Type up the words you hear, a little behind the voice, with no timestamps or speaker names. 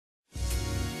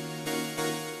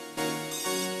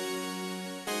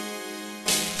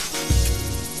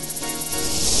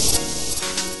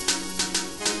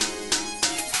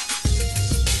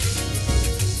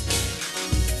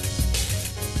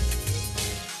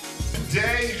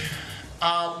Today,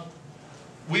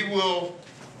 we will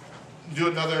do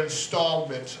another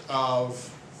installment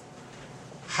of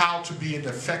how to be an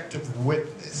effective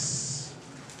witness.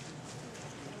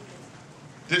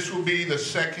 This will be the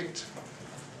second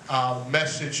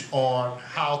message on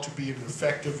how to be an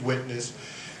effective witness.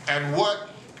 And what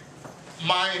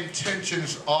my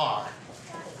intentions are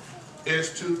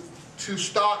is to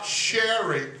start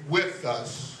sharing with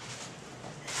us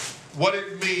what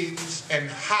it means and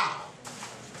how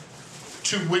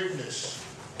to witness.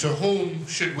 To whom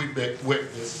should we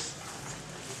witness?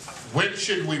 When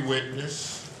should we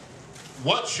witness?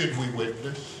 What should we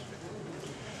witness?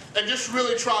 And just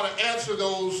really try to answer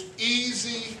those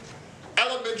easy,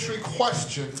 elementary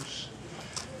questions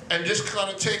and just kind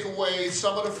of take away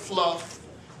some of the fluff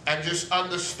and just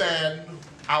understand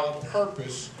our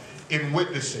purpose in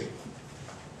witnessing.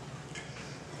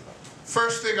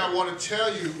 First thing I want to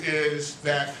tell you is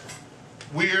that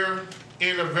we're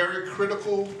in a very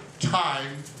critical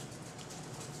time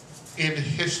in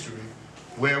history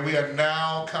where we are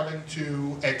now coming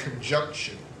to a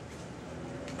conjunction,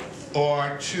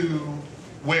 or to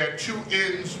where two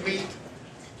ends meet,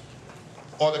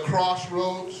 or the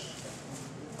crossroads.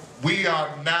 We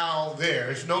are now there.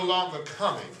 It's no longer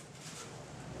coming.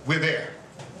 We're there.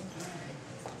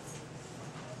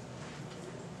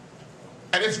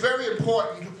 And it's very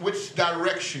important which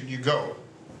direction you go,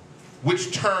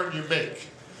 which turn you make.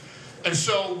 And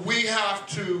so we have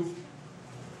to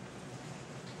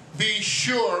be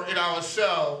sure in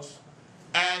ourselves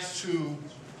as to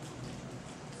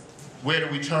where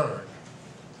do we turn.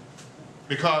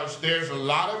 Because there's a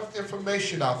lot of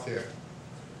information out there.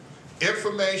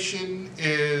 Information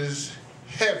is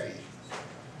heavy.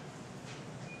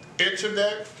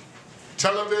 Internet,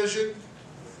 television,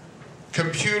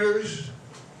 computers,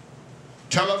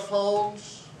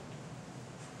 telephones,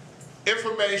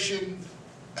 information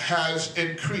has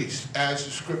increased, as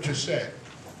the scripture said.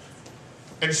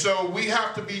 And so we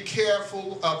have to be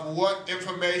careful of what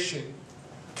information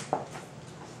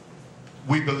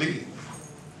we believe.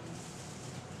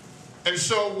 And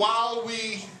so while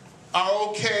we are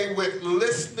okay with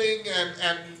listening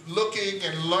and looking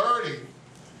and learning,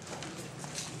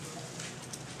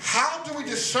 how do we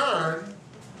discern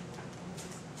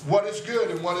what is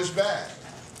good and what is bad?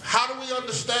 How do we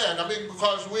understand? I mean,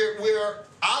 because we're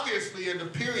obviously in the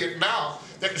period now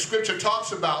that the scripture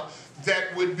talks about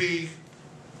that would be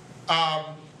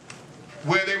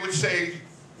where they would say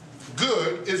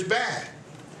good is bad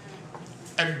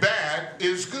and bad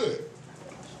is good.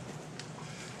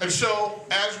 And so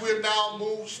as we now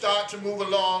start to move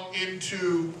along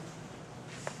into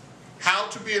how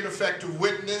to be an effective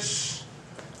witness,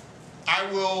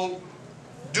 I will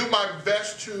do my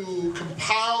best to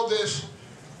compile this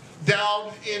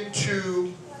down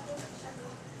into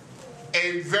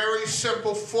a very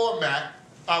simple format,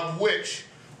 of which,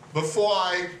 before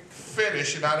I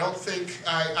finish, and I don't think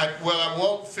I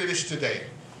won't finish today.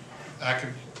 I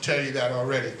can tell you that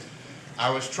already. I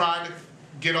was trying to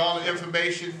get all the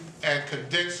information and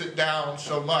condense it down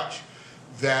so much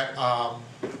that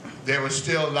there was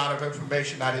still a lot of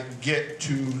information I didn't get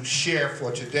to share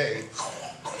for today.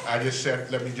 I just said,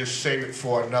 let me just save it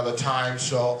for another time,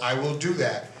 so I will do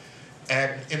that.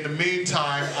 And in the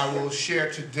meantime, I will share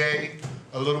today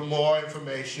a little more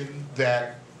information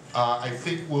that I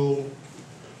think it will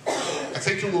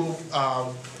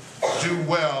do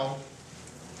well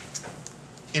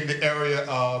in the area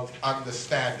of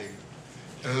understanding.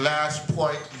 And the last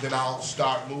point, then I'll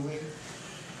start moving.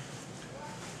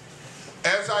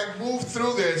 As I move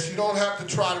through this, you don't have to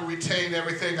try to retain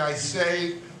everything I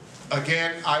say.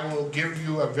 Again, I will give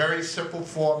you a very simple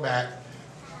format.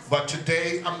 But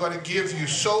today, I'm going to give you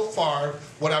so far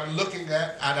what I'm looking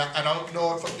at, and I don't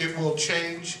know if it will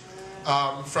change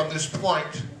from this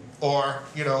point, or,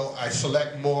 you know, I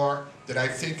select more that I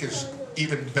think is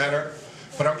even better.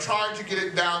 But I'm trying to get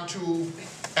it down to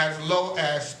as low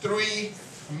as 3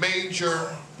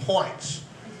 major points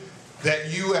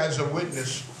that you as a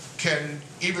witness can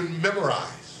even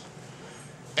memorize.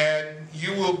 And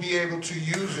you will be able to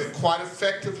use it quite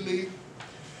effectively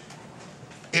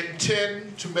in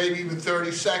 10 to maybe even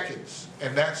 30 seconds.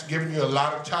 And that's giving you a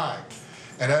lot of time.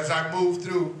 And as I move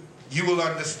through, you will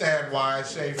understand why I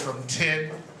say from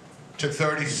 10 to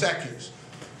 30 seconds,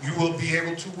 you will be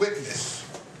able to witness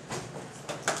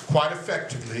quite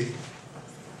effectively,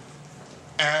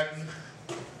 and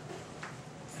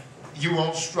you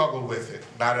won't struggle with it,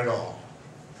 not at all.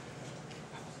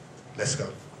 Let's go.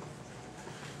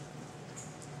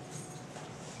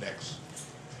 Next.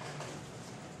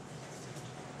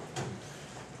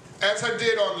 As I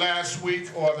did on last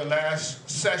week, or the last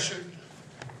session,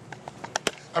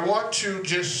 I want to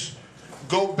just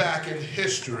go back in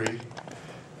history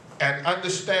and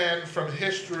understand from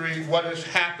history what has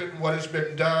happened, what has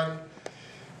been done,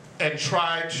 and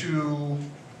try to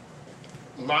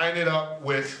line it up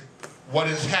with what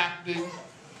is happening,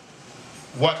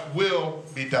 what will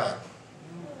be done.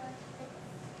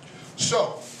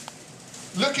 So,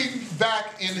 looking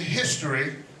back in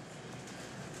history,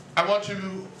 I want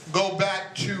to go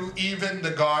back to even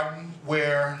the garden,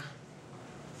 where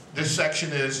this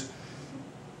section is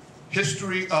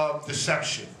history of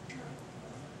deception.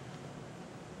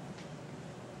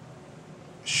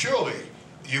 Surely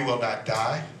you will not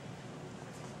die.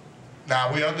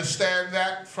 Now we understand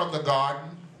that from the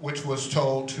garden, which was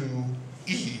told to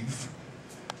Eve.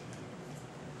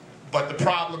 But the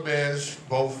problem is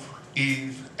both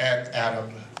Eve and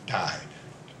Adam died.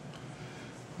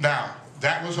 Now,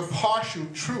 that was a partial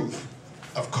truth,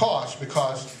 of course,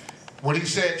 because when he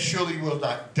said, surely you will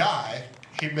not die,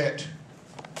 he meant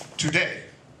today.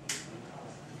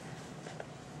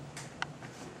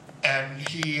 And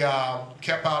he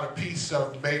kept out a piece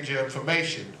of major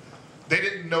information. They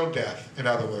didn't know death, in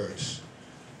other words.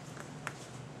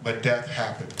 But death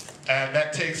happened. And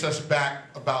that takes us back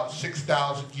about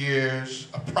 6,000 years,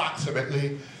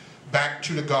 approximately, back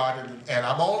to the garden. And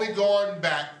I'm only going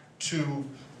back to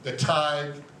the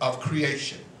time of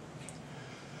creation.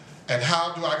 And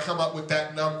how do I come up with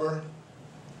that number?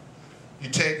 You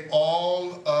take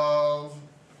all of,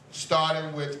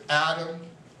 starting with Adam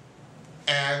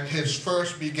and his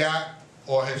first begat,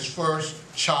 or his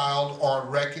first child on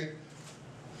record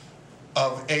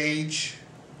of age,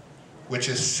 which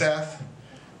is Seth,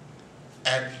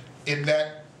 and in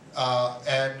that,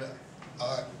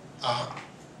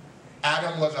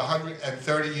 Adam was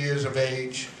 130 years of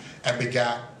age and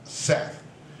begat Seth.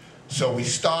 So we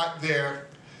start there,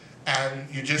 and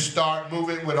you just start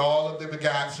moving with all of the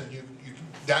begats, and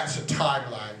that's a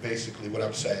timeline, basically, what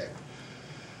I'm saying.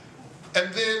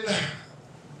 And then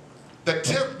the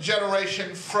 10th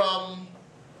generation from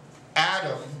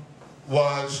Adam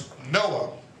was Noah.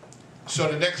 So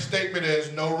the next statement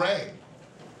is no rain.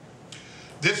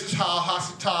 This is how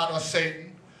Hasatan, or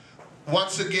Satan,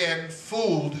 once again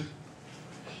fooled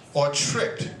or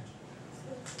tricked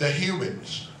the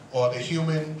humans, or the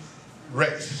human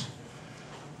race,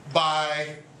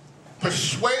 by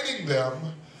persuading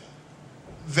them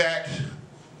that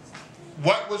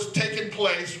what was taking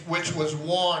place, which was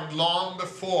warned long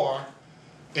before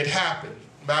it happened.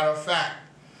 Matter of fact,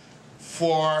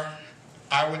 for,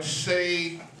 I would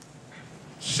say,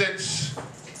 since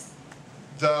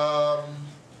the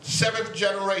 7th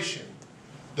generation,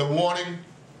 the warning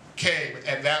came,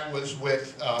 and that was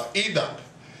with Enoch.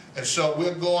 And so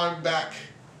we're going back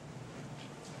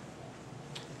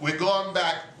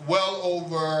well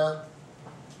over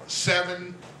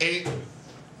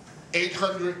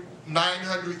 800,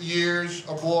 900 years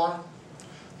or more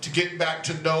to get back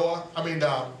to Noah.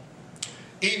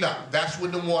 Enoch, that's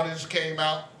when the warnings came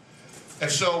out. And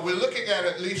so we're looking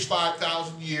at least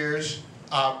 5,000 years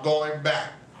going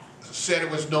back. Said it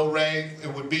was no rain,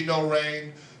 it would be no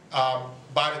rain.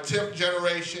 By the 10th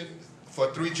generation,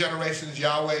 for 3 generations,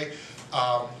 Yahweh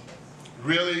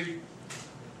really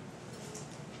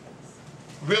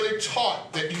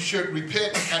taught that you should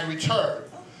repent and return.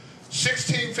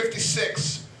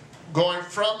 1656, going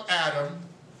from Adam,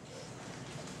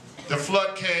 the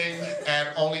flood came and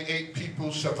only 8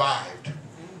 people survived.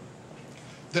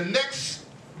 The next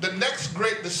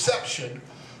great deception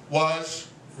was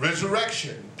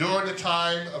resurrection. During the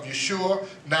time of Yeshua,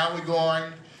 now we're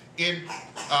going in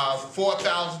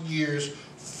 4,000 years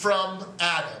from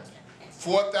Adam.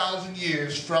 4,000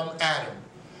 years from Adam.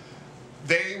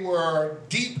 They were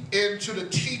deep into the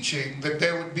teaching that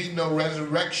there would be no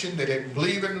resurrection. They didn't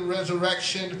believe in the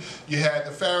resurrection. You had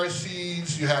the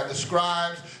Pharisees, you had the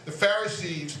scribes. The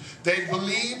Pharisees, they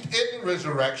believed in the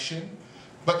resurrection,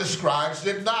 but the scribes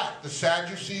did not. The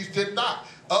Sadducees did not.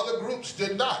 Other groups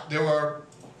did not. There were,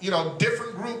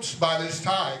 different groups by this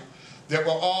time that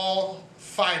were all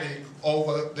fighting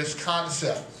over this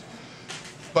concept.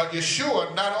 But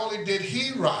Yeshua, not only did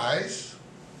he rise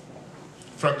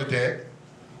from the dead,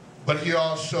 but he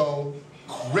also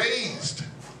raised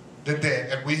the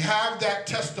dead. And we have that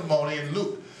testimony in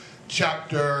Luke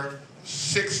chapter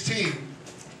 16.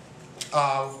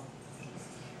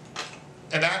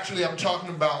 And actually I'm talking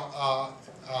about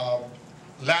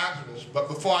Lazarus. But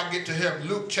before I get to him,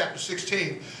 Luke chapter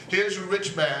 16, here's a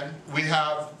rich man. We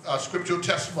have a scriptural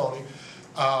testimony.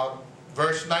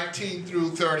 Verse 19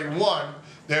 through 31,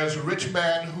 there's a rich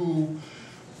man who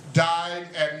died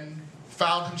and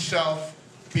found himself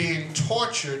being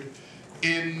tortured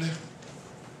in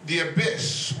the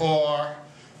abyss, or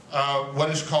what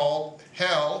is called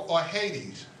hell or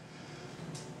Hades.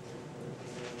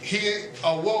 He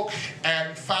awoke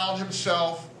and found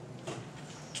himself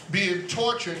being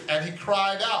tortured, and he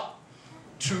cried out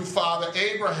to Father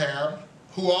Abraham,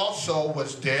 who also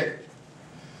was dead,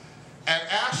 and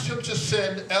asked him to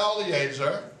send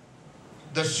Eliezer,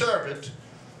 the servant,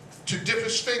 to dip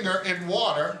his finger in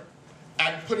water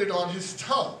and put it on his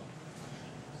tongue.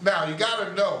 Now, you got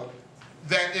to know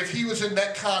that if he was in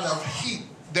that kind of heat,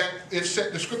 that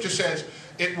the scripture says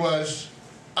it was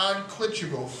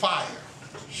unquenchable fire,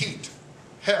 heat,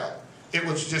 hell. It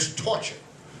was just torture.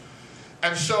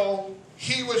 And so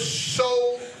he was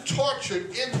so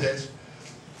tortured in this,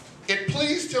 it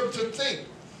pleased him to think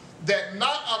that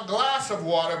not a glass of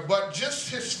water, but just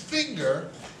his finger,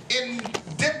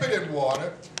 dip it in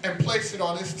water and place it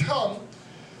on his tongue,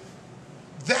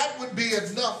 that would be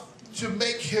enough to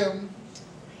make him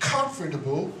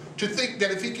comfortable, to think that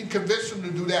if he can convince him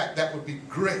to do that, that would be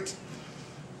great.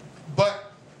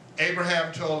 But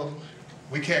Abraham told him,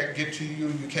 we can't get to you,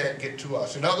 you can't get to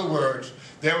us. In other words,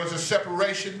 there was a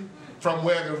separation from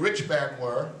where the rich man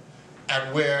were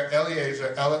and where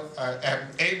Eliezer and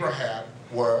Abraham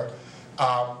were.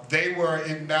 They were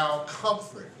in now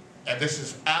comfort, and this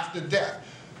is after death.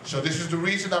 So this is the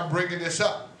reason I'm bringing this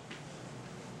up.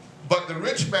 But the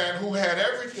rich man who had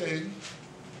everything,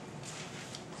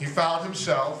 he found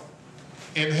himself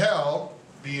in hell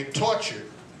being tortured,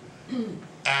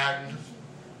 and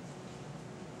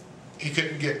he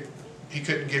couldn't get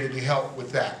any help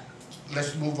with that.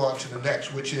 Let's move on to the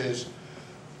next, which is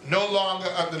no longer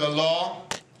under the law.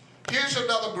 Here's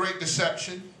another great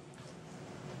deception.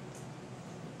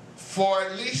 For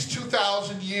at least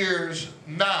 2,000 years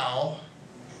now,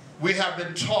 we have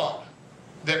been taught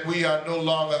that we are no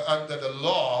longer under the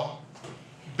law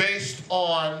based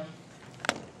on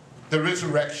the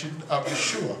resurrection of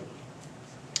Yeshua,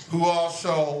 who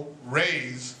also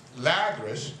raised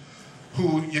Lazarus,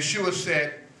 who Yeshua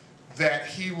said that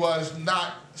he was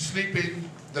not sleeping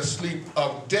the sleep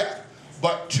of death.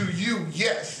 But to you,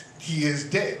 yes, he is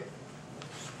dead.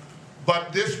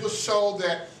 But this was so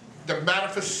that the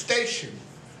manifestation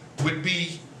would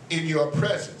be in your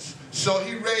presence. So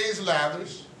he raised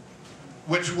Lazarus,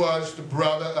 which was the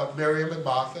brother of Miriam and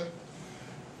Martha.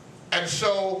 And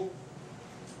so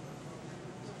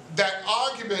that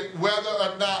argument whether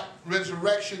or not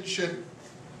resurrection should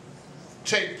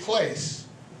take place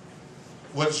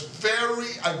was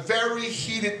a very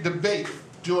heated debate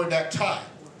during that time.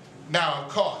 Now, of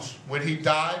course, when he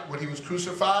died, when he was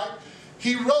crucified,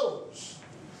 he rose,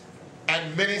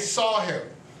 and many saw him.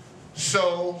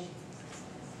 So,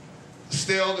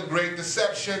 still the great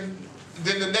deception.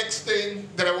 Then the next thing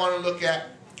that I want to look at,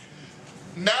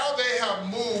 now they have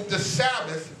moved the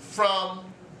Sabbath from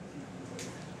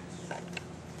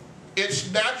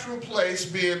its natural place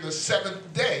being the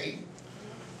seventh day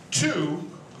to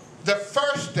the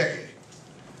first day,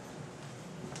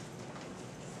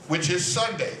 which is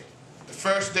Sunday, the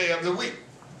first day of the week,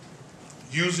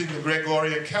 using the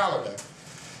Gregorian calendar.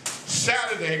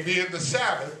 Saturday, being the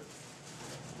Sabbath,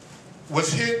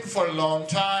 was hidden for a long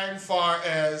time, far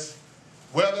as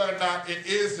whether or not it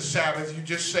is the Sabbath. You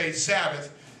just say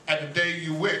Sabbath, and the day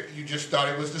you went, you just thought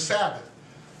it was the Sabbath.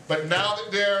 But now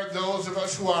that there are those of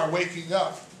us who are waking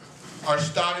up, are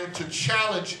starting to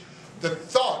challenge the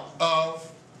thought of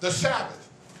the Sabbath.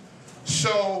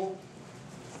 So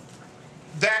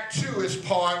that too is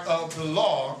part of the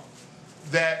law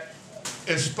that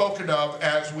is spoken of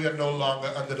as we are no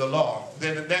longer under the law.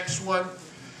 Then the next one,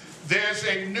 there's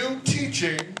a new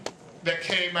teaching that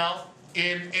came out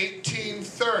in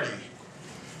 1830,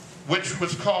 which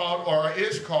was called, or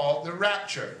is called, the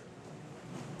rapture.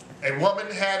 A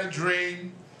woman had a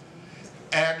dream,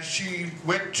 and she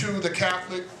went to the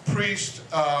Catholic priest,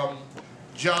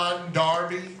 John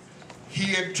Darby.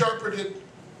 He interpreted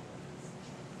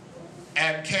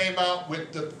and came out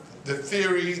with the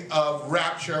theory of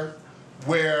rapture,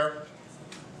 where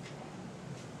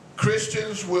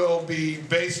Christians will be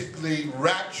basically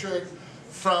raptured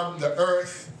from the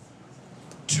earth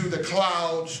to the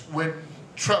clouds when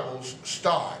troubles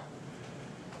start.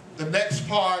 The next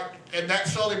part, and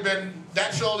that's only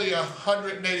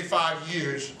 185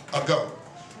 years ago.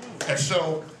 And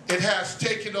so it has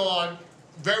taken on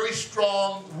very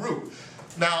strong root.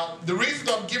 Now, the reason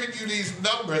I'm giving you these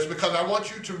numbers, because I want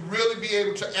you to really be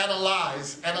able to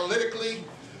analyze analytically,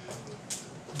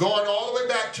 going all the way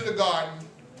back to the garden,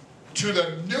 to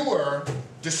the newer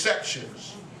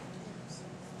deceptions.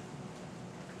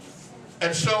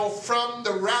 And so from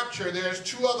the rapture, there's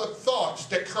two other thoughts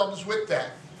that comes with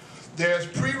that. There's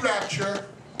pre-rapture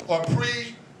or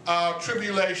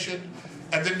pre-tribulation,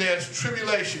 and then there's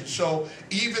tribulation. So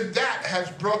even that has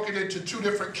broken into two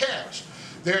different camps.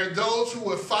 There are those who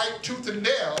will fight tooth and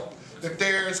nail that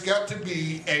there's got to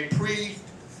be a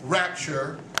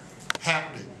pre-rapture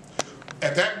happening.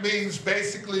 And that means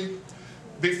basically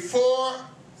before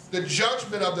the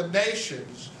judgment of the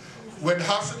nations, when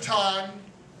Hasatan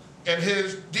and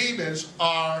his demons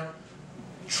are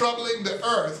troubling the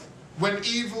earth, when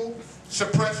evil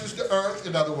suppresses the earth,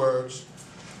 in other words,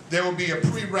 there will be a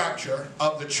pre-rapture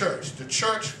of the church. The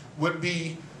church would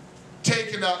be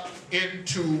taken up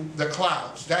into the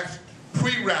clouds. That's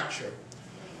pre-rapture.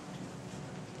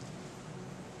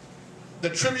 The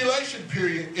tribulation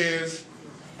period is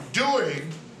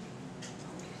during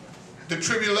the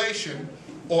tribulation,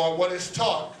 or what is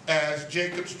taught as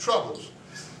Jacob's troubles.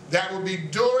 That would be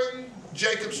during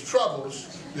Jacob's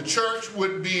troubles, the church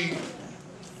would be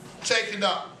taken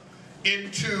up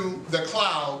into the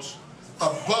clouds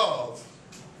above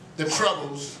the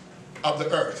troubles of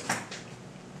the earth.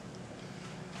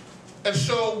 And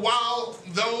so while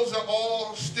those are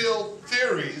all still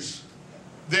theories,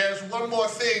 there's one more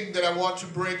thing that I want to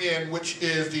bring in, which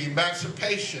is the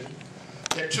emancipation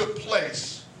that took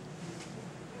place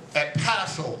at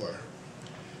Passover,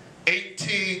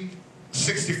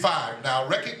 1865. Now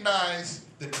recognize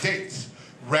the dates.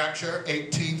 Rapture,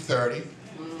 1830.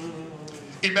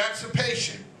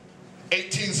 Emancipation,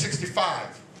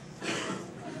 1865.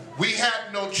 We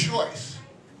had no choice.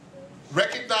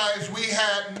 Recognize we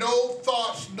had no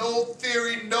thoughts, no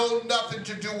theory, no nothing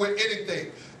to do with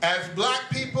anything. As black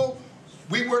people,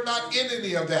 we were not in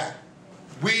any of that.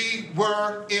 We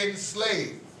were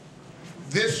enslaved.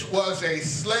 This was a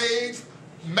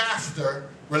slave-master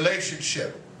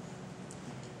relationship.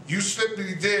 You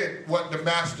simply did what the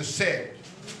master said,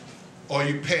 or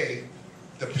you pay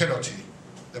the penalty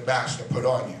the master put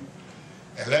on you.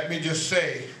 And let me just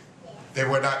say, they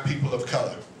were not people of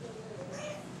color.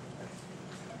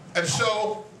 And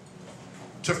so,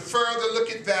 to further look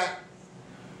at that,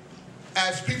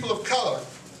 as people of color,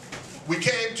 we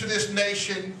came to this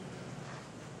nation,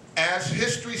 as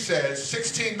history says,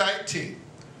 1619.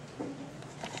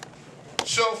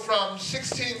 So from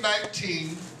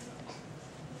 1619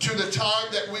 to the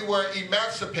time that we were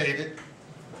emancipated,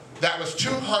 that was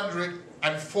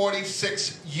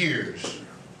 246 years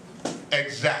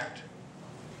exact.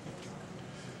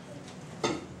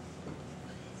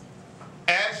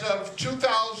 As of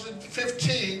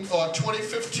 2015 or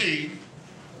 2015,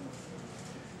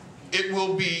 it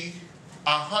will be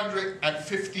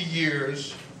 150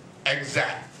 years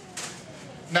exact.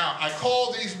 Now, I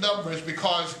call these numbers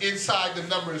because inside the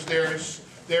numbers there's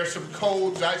some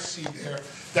codes I see there.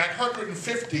 That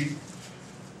 150,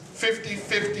 50,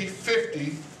 50,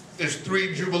 50 is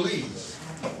 3 jubilees.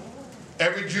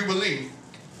 Every jubilee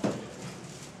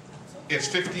is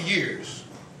 50 years.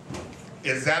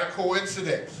 Is that a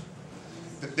coincidence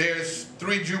that there's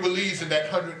 3 jubilees in that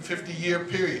 150-year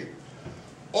period?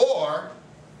 Or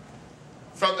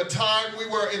from the time we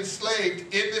were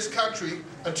enslaved in this country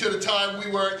until the time we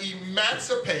were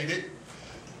emancipated,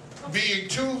 being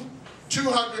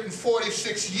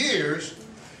 246 years,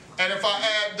 and if I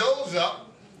add those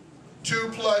up, 2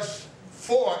 plus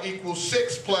 4 equals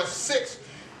 6 plus 6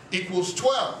 equals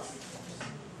 12.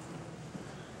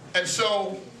 And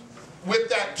so with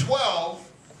that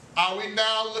 12, are we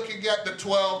now looking at the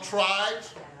 12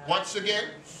 tribes once again?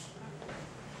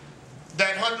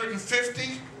 That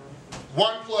 150,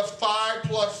 1 plus 5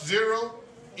 plus 0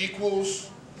 equals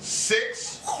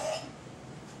 6.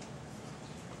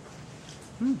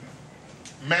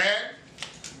 Man,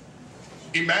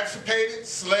 emancipated,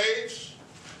 slaves.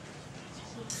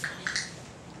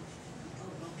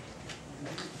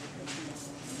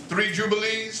 Three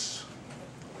jubilees.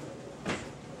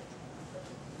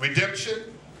 Redemption.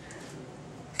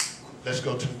 Let's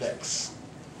go to the next.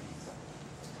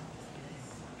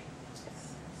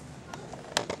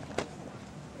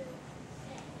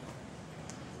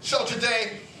 So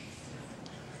today,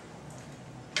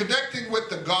 connecting with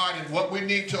the garden, what we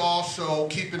need to also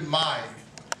keep in mind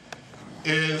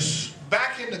is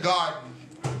back in the garden,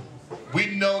 we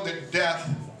know that death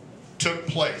took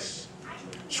place.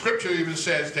 Scripture even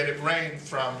says that it rained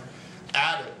from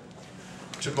Adam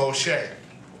to Moshe.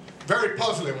 Very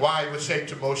puzzling why it would say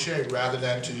to Moshe rather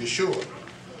than to Yeshua.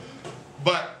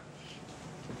 But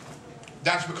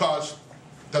that's because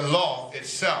the law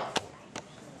itself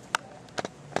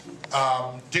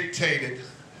dictated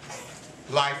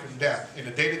life and death. In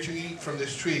the day that you eat from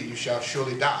this tree, you shall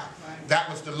surely die. That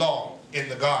was the law in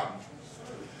the garden.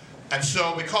 And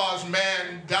so because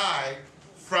man died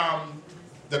from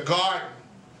the garden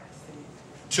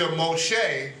to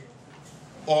Moshe,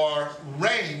 or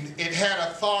reigned, it had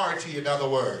authority, in other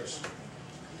words.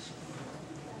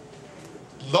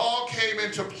 Law came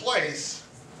into place,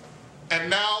 and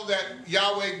now that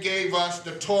Yahweh gave us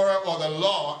the Torah or the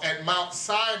law at Mount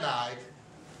Sinai,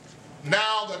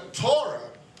 now the Torah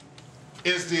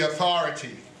is the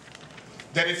authority.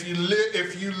 That if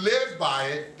you live by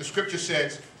it, the scripture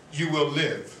says, you will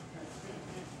live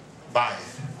by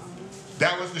it.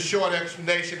 That was the short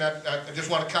explanation. I just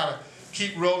want to kind of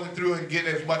keep rolling through and get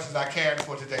as much as I can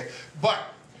for today. But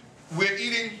we're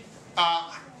eating,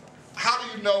 how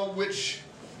do you know which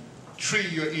tree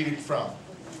you're eating from?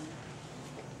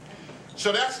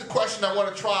 So that's the question I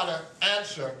want to try to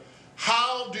answer.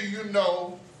 How do you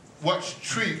know which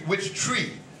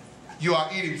tree you are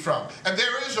eating from? And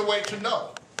there is a way to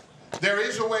know. There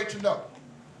is a way to know.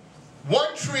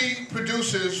 One tree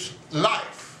produces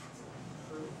life.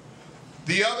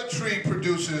 The other tree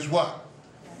produces what?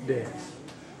 Death.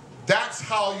 That's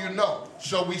how you know.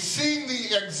 So we see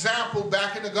the example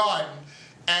back in the garden,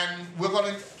 and we're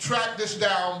going to track this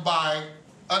down by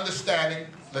understanding.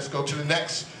 Let's go to the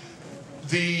next.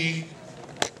 The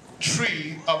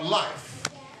tree of life.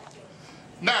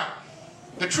 Now,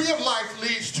 the tree of life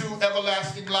leads to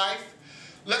everlasting life.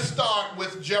 Let's start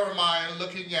with Jeremiah,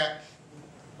 looking at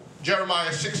Jeremiah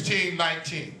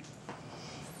 16:19.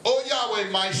 O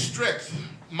Yahweh, my strength,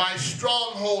 my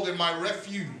stronghold and my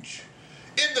refuge,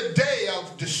 in the day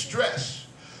of distress,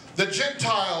 the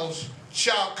Gentiles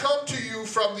shall come to you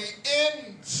from the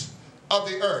ends of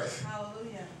the earth.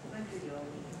 Hallelujah.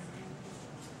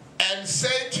 And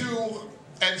say,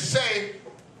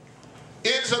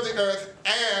 ends of the earth,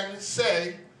 and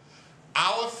say,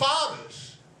 our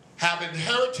fathers have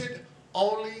inherited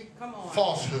only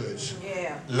falsehoods,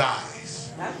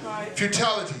 lies, That's right.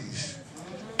 futilities,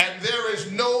 and there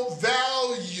is no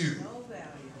value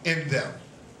in them.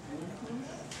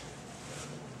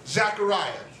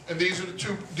 Zechariah, and these are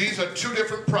two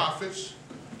different prophets.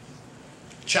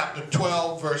 Chapter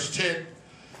 12, verse 10.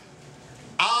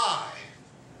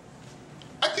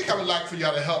 I think I would like for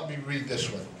y'all to help me read this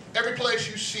one. Every place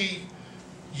you see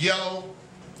yellow,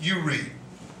 you read.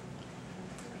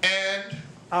 And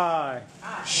I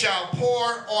shall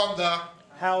pour on the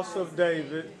house of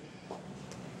David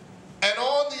and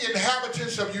on the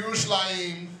inhabitants of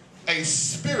Jerusalem a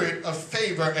spirit of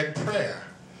favor and prayer.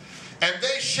 And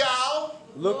they shall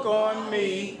look on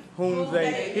me whom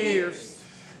they pierced,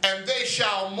 and they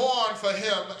shall mourn for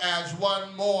him as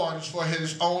one mourns for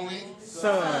his only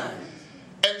son.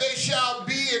 And they shall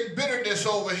be in bitterness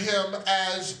over him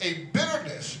as a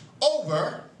bitterness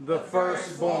over The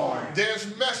firstborn.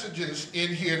 There's messages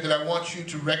in here that I want you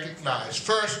to recognize.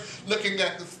 First, looking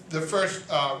at the first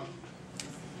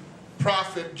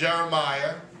prophet,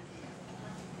 Jeremiah.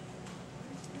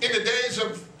 In the days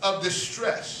of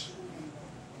distress,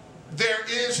 there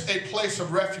is a place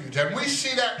of refuge. And we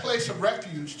see that place of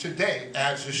refuge today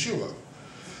as Yeshua.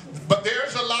 But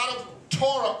there's a lot of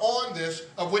Torah on this,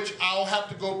 of which I'll have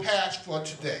to go past for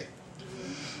today.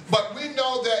 But we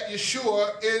know that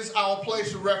Yeshua is our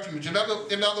place of refuge. In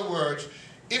other words,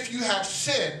 if you have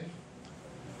sinned,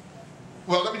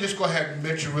 well, let me just go ahead and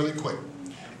mention really quick.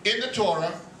 In the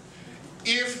Torah,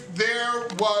 if there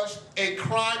was a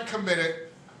crime committed,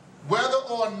 whether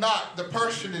or not the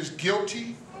person is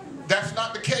guilty, that's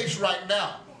not the case right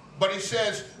now. But he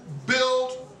says,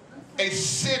 build a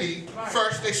city.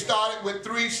 First they started with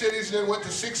 3 cities, then went to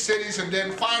 6 cities, and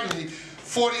then finally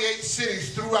 48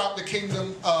 cities throughout the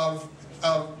kingdom of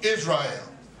Israel.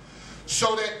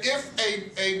 So that if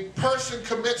a person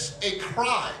commits a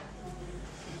crime,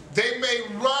 they may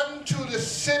run to the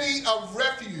city of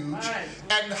refuge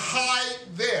and hide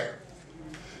there.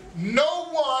 No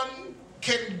one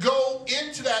can go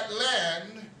into that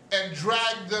land and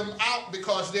drag them out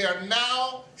because they are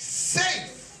now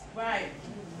safe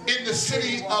in the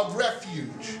city of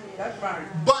refuge. That's right.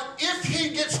 But if he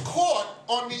gets caught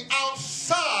on the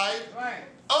outside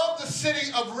of the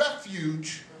city of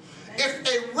refuge, if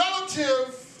a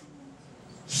relative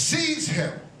sees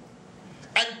him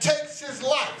and takes his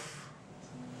life,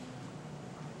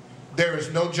 there is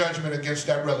no judgment against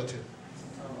that relative.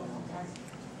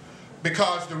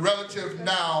 Because the relative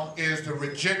now is the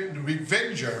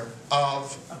revenger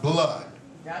of blood.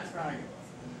 That's right.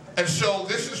 And so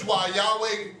this is why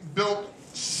Yahweh built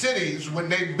cities. When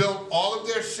they built all of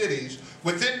their cities,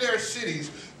 within their cities,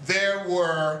 there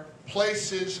were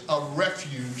places of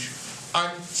refuge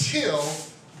until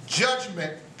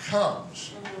judgment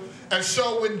comes. And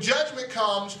so when judgment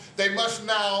comes, they must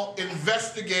now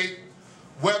investigate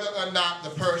whether or not the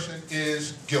person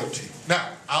is guilty. Now,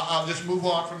 I'll just move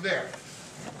on from there.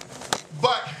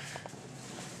 But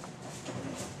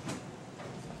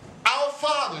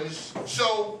fathers,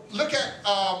 so look at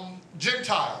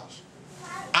Gentiles,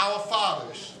 our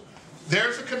fathers.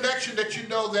 There's a connection that you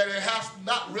know that it has to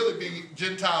not really be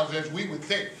Gentiles as we would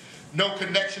think. No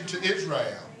connection to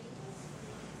Israel.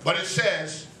 But it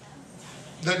says,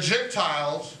 the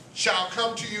Gentiles shall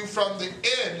come to you from the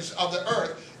ends of the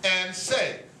earth and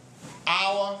say,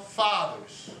 our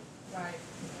fathers. Right.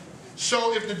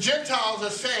 So if the Gentiles are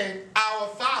saying our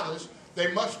fathers,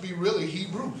 they must be really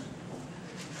Hebrews.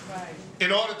 Right.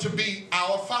 In order to be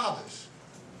our fathers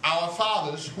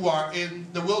who are in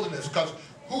the wilderness. Because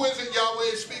who is it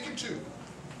Yahweh is speaking to?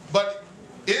 But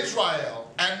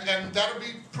Israel, and that'll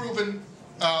be proven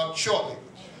shortly.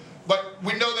 But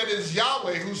we know that it is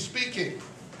Yahweh who's speaking.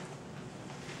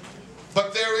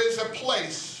 But there is a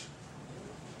place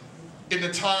in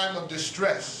the time of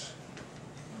distress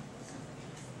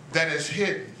that is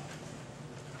hidden,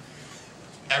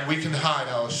 and we can hide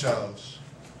ourselves,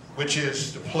 which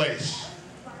is the place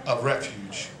of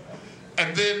refuge.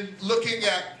 And then looking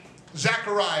at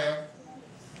Zechariah,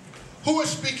 who is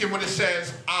speaking when it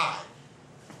says, I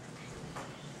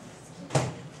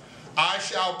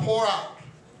shall pour out,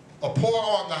 or pour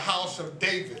on the house of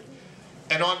David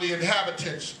and on the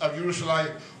inhabitants of Jerusalem.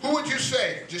 Who would you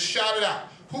say? Just shout it out.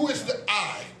 Who is the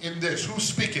I in this? Who's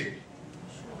speaking?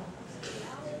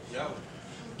 Yahweh.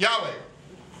 Yahweh.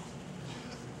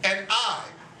 And I.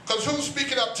 Because who's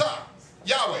speaking up top?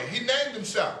 Yahweh. He named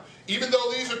himself. Even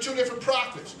though these are two different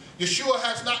prophets. Yeshua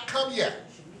has not come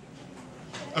yet.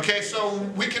 Okay, so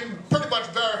we can pretty much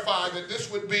verify that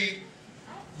this would be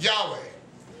Yahweh.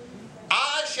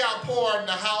 I shall pour in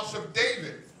the house of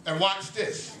David. And watch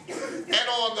this. And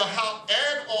on the house,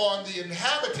 and on the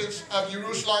inhabitants of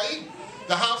Jerusalem.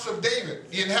 The house of David,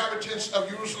 the inhabitants of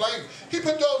Jerusalem. He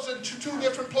put those into two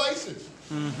different places.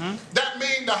 Mm-hmm. That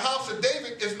means the house of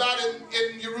David is not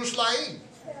in Jerusalem.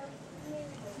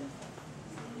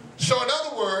 So in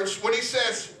other words, when he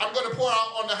says, I'm going to pour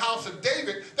out on the house of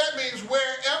David, that means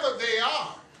wherever they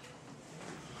are.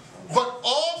 But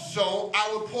also,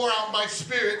 I will pour out my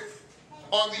spirit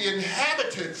on the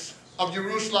inhabitants of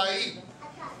Jerusalem.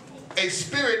 A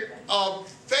spirit of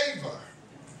favor.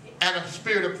 And a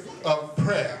spirit of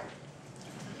prayer.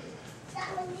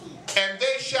 And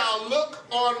they shall look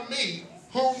on me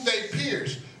whom they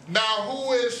pierced. Now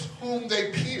who is whom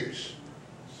they pierced?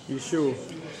 Yeshua.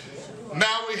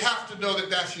 Now we have to know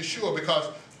that that's Yeshua, because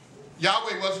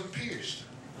Yahweh wasn't pierced.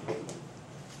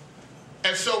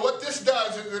 And so what this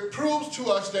does is it proves to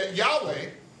us that Yahweh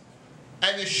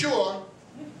and Yeshua,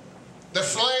 the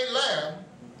slain lamb,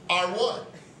 are one.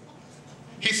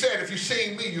 He said, if you've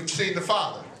seen me, you've seen the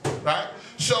Father. Right?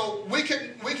 So we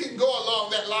can go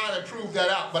along that line and prove that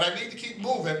out, but I need to keep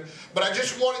moving. But I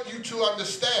just wanted you to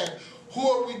understand who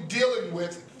are we dealing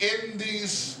with in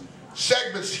these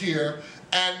segments here,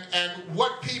 and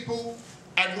what people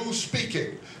and who's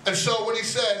speaking. And so when he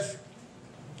says,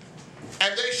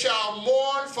 and they shall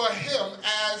mourn for him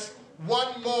as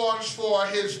one mourns for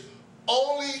his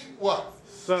only what?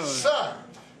 Son.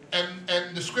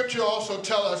 And the scripture also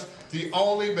tells us the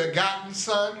only begotten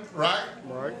Son, right?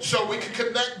 Right. So we can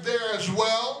connect there as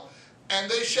well. And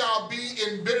they shall be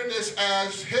in bitterness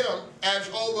as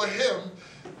over him,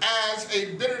 as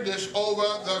a bitterness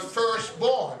over the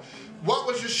firstborn. What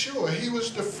was Yeshua? He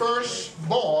was the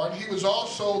firstborn. He was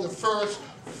also the first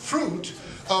fruit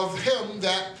of him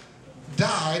that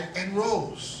died and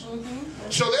rose. Mm-hmm.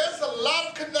 So there's a lot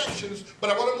of connections, but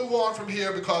I want to move on from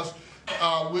here because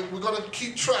we're going to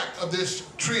keep track of this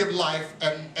tree of life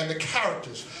and the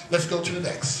characters. Let's go to the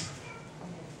next.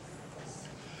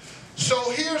 So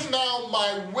here's now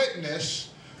my witness,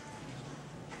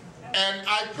 and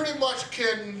I pretty much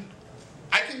can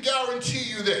guarantee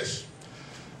you this,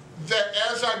 that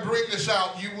as I bring this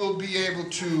out, you will be able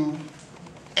to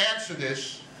answer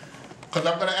this, because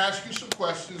I'm going to ask you some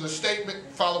questions, a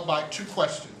statement followed by 2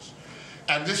 questions.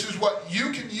 And this is what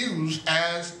you can use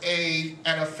as an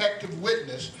effective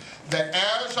witness, that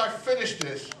as I finish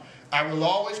this, I will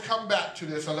always come back to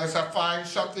this unless I find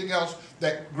something else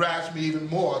that grabs me even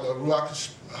more. The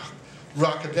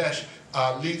Ruach Kadesh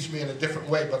leads me in a different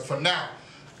way. But for now,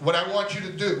 what I want you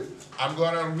to do, I'm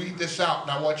going to read this out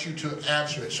and I want you to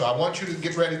answer it. So I want you to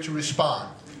get ready to respond.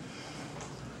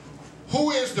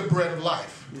 Who is the bread of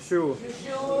life? Yeshua.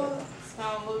 Yeshua.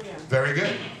 Hallelujah. Very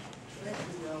good.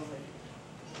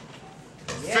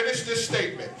 Yes. Finish this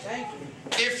statement. Thank you.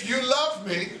 If you love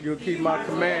me, You'll keep my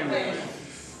commandments.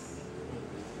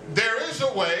 there is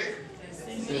a way. It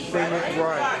seemeth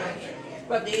right.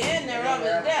 But the end thereof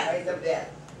is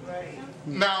death. Right.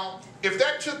 Now, if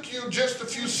that took you just a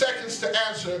few seconds to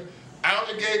answer, I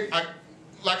only gave,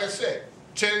 like I said,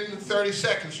 10 to 30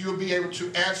 seconds, you'll be able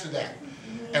to answer that.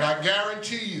 And I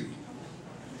guarantee you,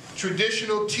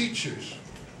 traditional teachers,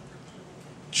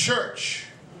 church,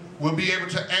 will be able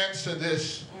to answer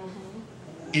this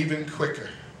even quicker.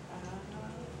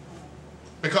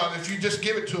 Because if you just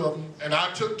give it to them, and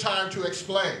I took time to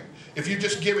explain, if you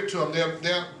just give it to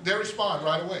them, they'll respond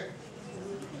right away.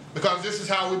 Because this is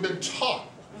how we've been taught.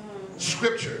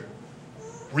 Scripture,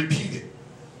 repeated.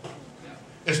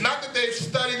 It's not that they've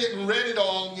studied it and read it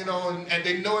all, you know, and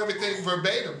they know everything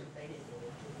verbatim.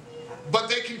 But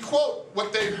they can quote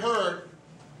what they've heard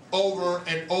over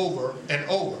and over and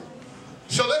over.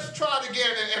 So let's try it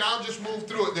again, and I'll just move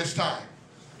through it this time.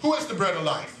 Who is the bread of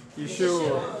life?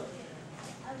 Yeshua.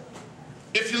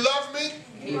 If you love me,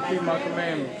 You keep my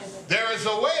commandments. there is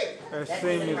a way, That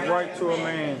seemeth right to a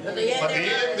man. but the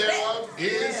end thereof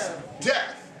is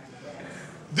death.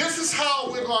 This is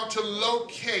how we're going to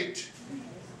locate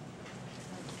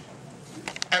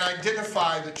and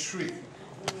identify the tree,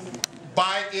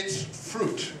 by its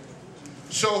fruit.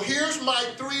 So here's my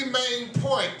 3 main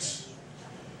points,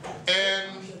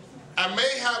 and I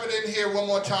may have it in here one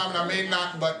more time and I may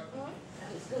not, but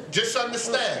just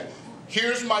understand,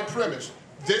 here's my premise.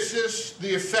 This is the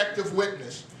effective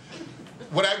witness.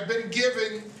 What I've been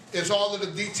giving is all of the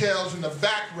details in the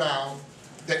background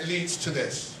that leads to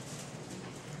this.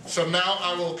 So now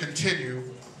I will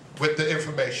continue with the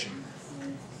information.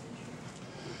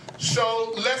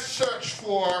 So let's search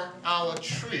for our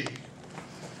tree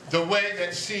the way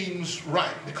that seems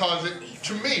right, because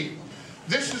to me,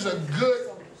 this is a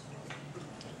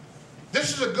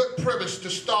good premise to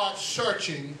start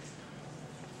searching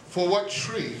for what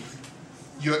tree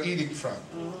you're eating from.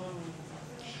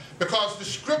 Because the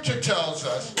scripture tells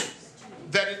us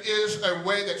that it is a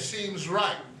way that seems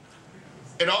right.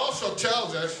 It also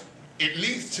tells us it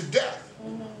leads to death.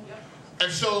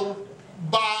 And so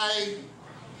by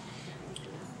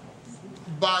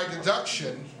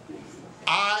deduction,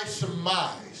 I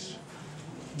surmise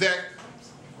that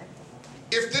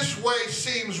if this way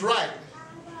seems right,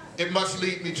 it must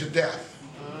lead me to death.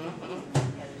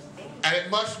 And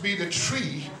it must be the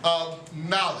tree of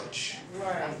knowledge.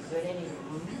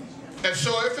 And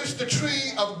so if it's the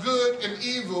tree of good and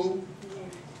evil,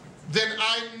 then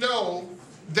I know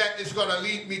that it's going to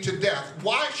lead me to death.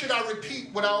 Why should I repeat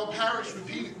what our parents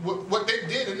repeated, what they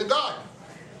did in the garden?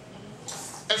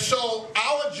 And so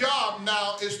our job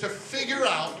now is to figure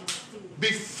out,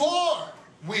 before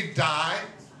we die,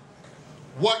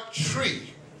 what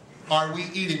tree are we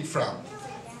eating from?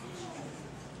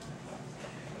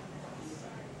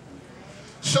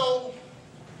 So,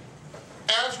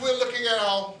 as we're looking at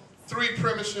our 3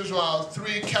 premises, or our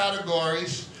 3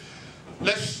 categories,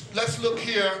 let's look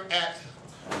here at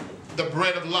the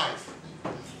bread of life.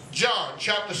 John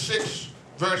chapter 6,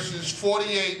 verses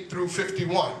 48 through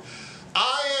 51.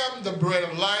 I am the bread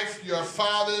of life. Your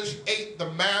fathers ate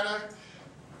the manna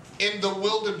in the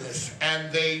wilderness, and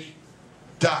they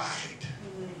died.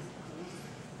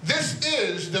 This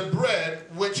is the bread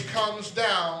which comes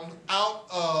down out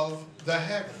of the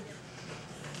heaven,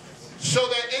 so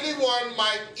that anyone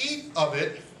might eat of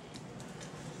it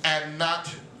and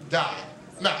not die.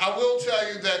 Now, I will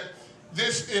tell you that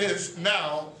this is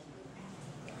now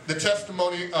the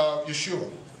testimony of Yeshua.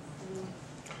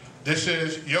 This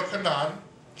is Yochanan,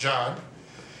 John,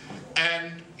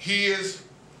 and he is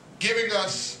giving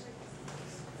us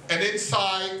an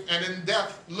inside and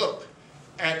in-depth look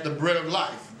at the bread of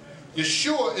life.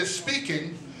 Yeshua is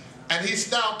speaking, and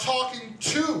he's now talking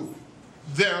to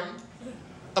them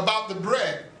about the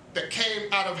bread that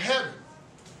came out of heaven.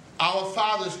 Our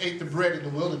fathers ate the bread in the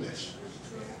wilderness.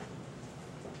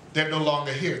 They're no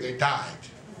longer here. They died.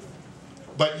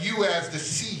 But you as the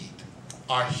seed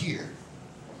are here.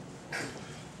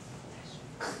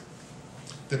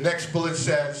 The next bullet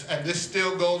says, and this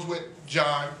still goes with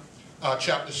John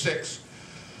chapter 6,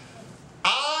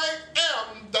 I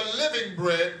am the living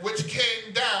bread which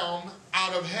came down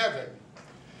out of heaven.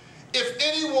 If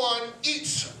anyone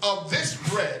eats of this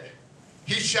bread,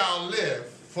 he shall live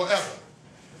forever.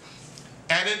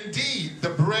 And indeed, the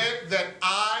bread that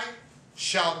I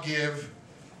shall give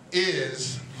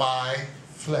is my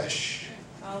flesh,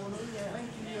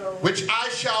 which I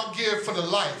shall give for the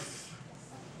life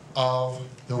of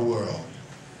the world.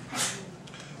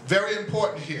 Very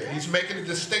important here. He's making a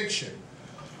distinction.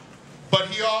 But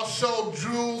he also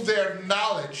drew their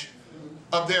knowledge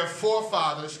of their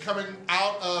forefathers coming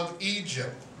out of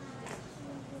Egypt,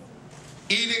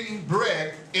 eating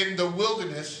bread in the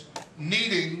wilderness,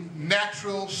 needing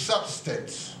natural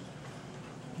substance.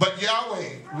 But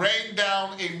Yahweh rained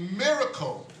down a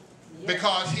miracle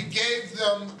because he gave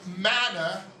them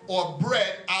manna or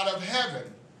bread out of heaven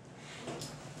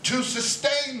to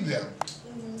sustain them.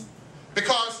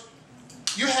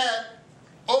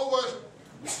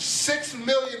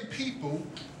 people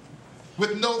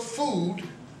with no food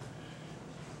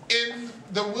in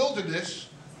the wilderness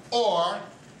or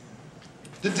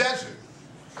the desert.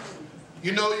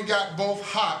 You know, you got both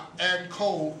hot and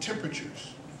cold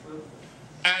temperatures.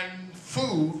 And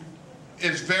food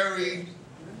is very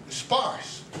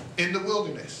sparse in the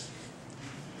wilderness.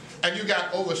 And you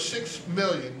got over 6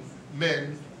 million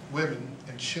men, women,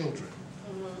 and children.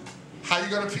 How are you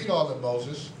going to feed all them,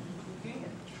 Moses?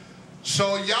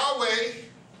 So Yahweh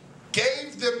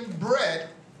gave them bread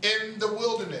in the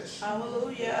wilderness.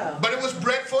 Hallelujah. But it was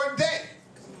bread for a day.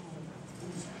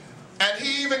 And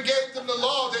he even gave them the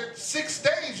law that 6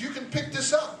 days you can pick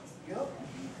this up.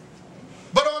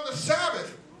 But on the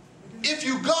Sabbath, if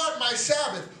you guard my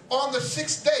Sabbath, on the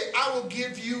 6th day, I will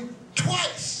give you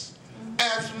twice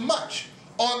as much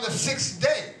on the 6th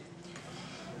day.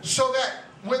 So that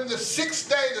when the 6th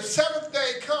day, the 7th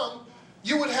day come,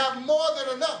 you would have more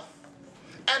than enough.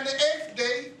 And the 8th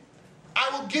day, I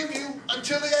will give you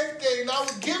until the 8th day, and I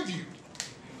will give you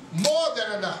more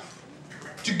than enough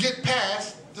to get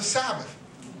past the Sabbath.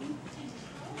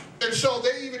 And so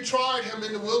they even tried him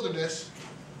in the wilderness.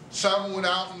 Some went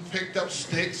out and picked up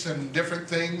sticks and different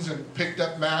things and picked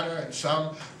up manna, and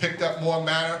some picked up more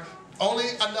manna, only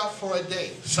enough for a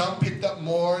day. Some picked up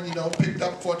more, picked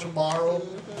up for tomorrow.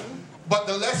 But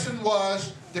the lesson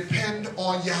was, depend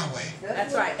on Yahweh.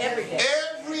 That's right, every day.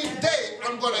 Every day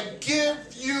I'm going to give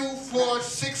you for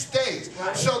 6 days.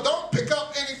 Right. So don't pick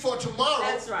up any for tomorrow.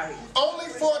 That's right. Only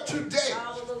for today.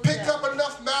 Hallelujah. Pick up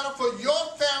enough manna for your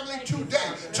family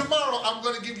today. Tomorrow I'm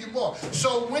going to give you more.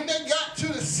 So when they got to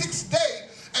the 6th day,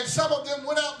 and some of them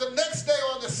went out the next day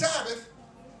on the Sabbath,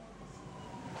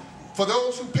 for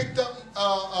those who picked up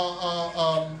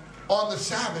on the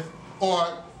Sabbath,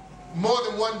 or more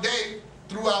than one day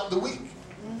throughout the week,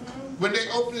 when they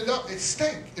opened it up, it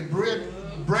stank. It bred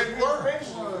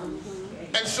worms.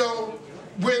 And so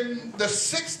when the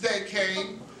 6th day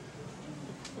came,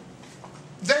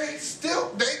 they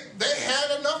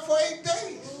had enough for 8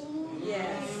 days.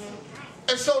 Yes.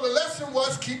 And so the lesson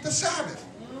was, keep the Sabbath.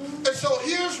 And so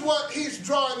here's what he's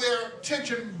drawing their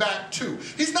attention back to.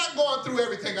 He's not going through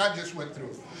everything I just went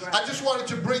through. Right. I just wanted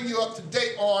to bring you up to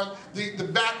date on the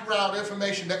background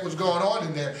information that was going on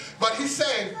in there. But he's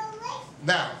saying,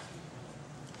 now,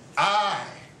 I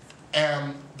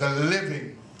am the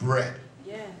living bread.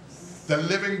 Yes. The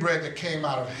living bread that came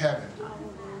out of heaven.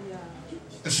 Hallelujah.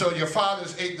 And so your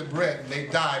fathers ate the bread and they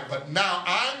died. But now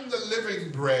I'm the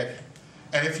living bread.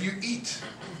 And if you eat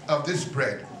of this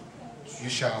bread, you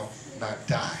shall not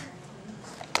die.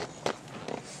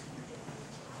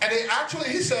 And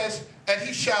he says, and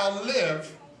he shall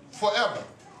live forever.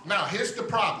 Now, here's the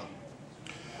problem.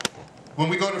 When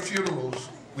we go to funerals,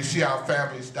 we see our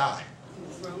families die.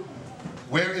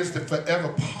 Where is the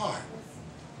forever part?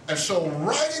 And so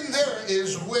right in there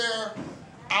is where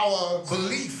our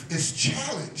belief is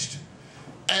challenged.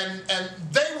 And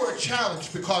they were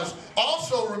challenged because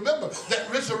also remember that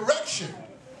resurrection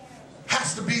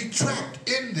has to be trapped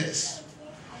in this.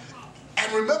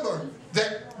 And remember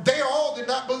that they all did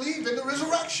not believe in the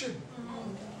resurrection.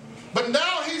 But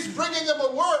now he's bringing them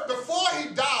a word before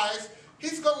he dies.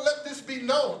 He's going to let this be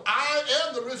known. I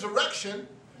am the resurrection,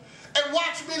 and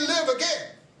watch me live again.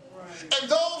 And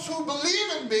those who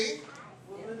believe in me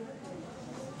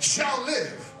shall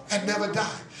live and never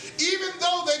die. Even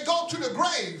though they go to the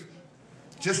grave,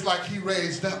 just like he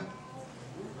raised up,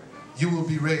 you will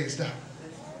be raised up.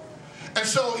 And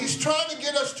so he's trying to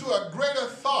get us to a greater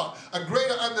thought, a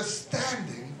greater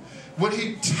understanding when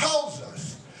he tells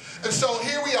us. And so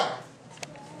here we are.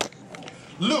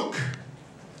 Luke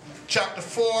chapter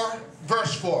 4,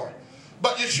 verse 4.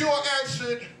 But Yeshua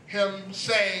answered him,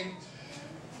 saying,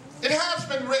 it has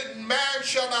been written, man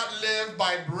shall not live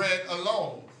by bread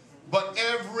alone, but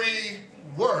every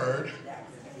word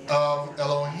of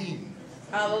Elohim.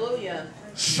 Hallelujah.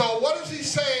 So what is he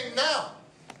saying now?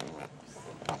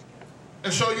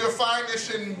 And so you'll find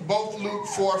this in both Luke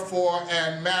 4:4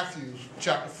 and Matthew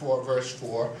chapter 4, verse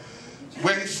 4,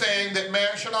 where he's saying that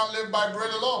man shall not live by bread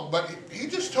alone. But he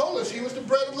just told us he was the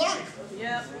bread of life.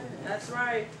 Yep, that's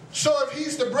right. So if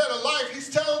he's the bread of life, he's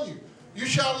telling you, you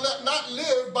shall not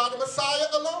live by the Messiah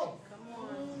alone. Come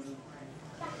on.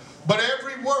 But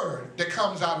every word that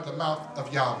comes out of the mouth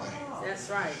of Yahweh. That's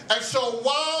right. And so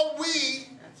while we,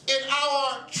 in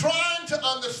our trying to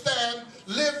understand,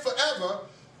 live forever,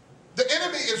 the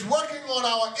enemy is working on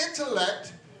our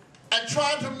intellect and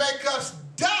trying to make us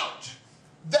doubt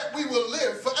that we will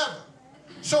live forever.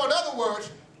 So in other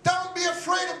words, don't be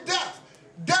afraid of death.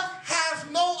 Death has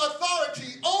no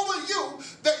authority over you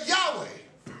that Yahweh,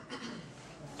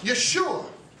 Yeshua,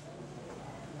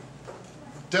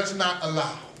 does not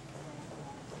allow.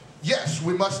 Yes,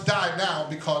 we must die now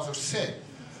because of sin,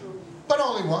 but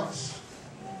only once.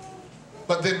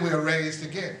 But then we are raised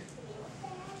again.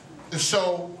 And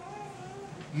so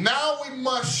now we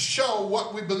must show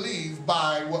what we believe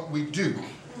by what we do.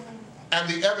 And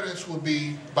the evidence will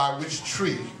be by which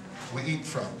tree we eat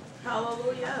from.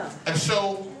 Hallelujah. And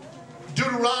so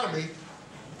Deuteronomy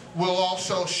will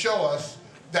also show us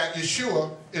that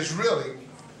Yeshua is really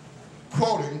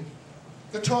quoting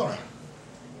the Torah.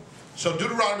 So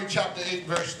Deuteronomy chapter 8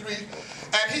 verse 3,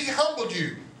 and he humbled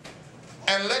you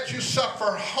and let you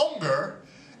suffer hunger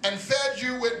and fed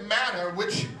you with manna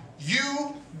which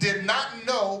you did not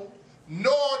know,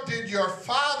 nor did your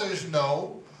fathers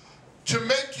know, to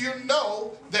make you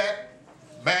know that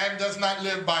man does not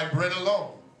live by bread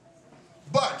alone,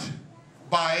 but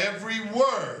by every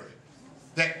word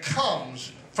that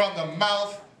comes from the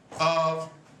mouth of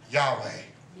Yahweh.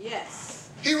 Yes.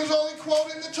 He was only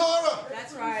quoting the Torah.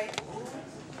 That's right.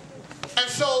 And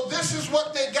so this is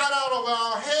what they got out of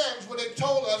our hands when they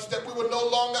told us that we were no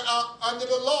longer under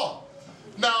the law.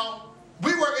 Now,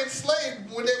 we were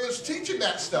enslaved when they was teaching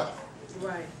that stuff.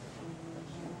 Right.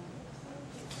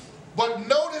 But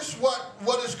notice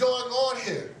what is going on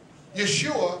here.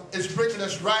 Yeshua is bringing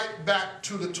us right back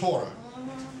to the Torah.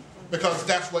 Because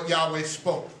that's what Yahweh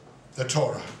spoke, the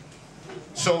Torah.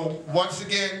 So once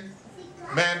again,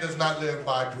 man does not live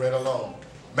by bread alone.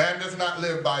 Man does not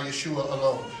live by Yeshua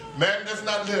alone. Man does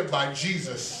not live by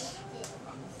Jesus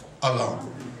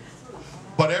alone.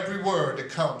 But every word that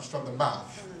comes from the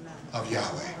mouth of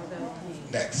Yahweh.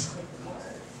 Next.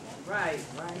 Right.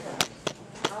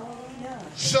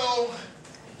 So,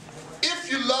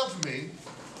 if you love me,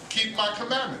 keep my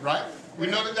commandment, right? We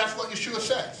know that that's what Yeshua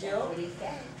says.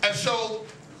 And so,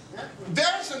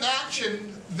 there's an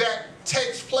action that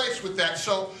takes place with that.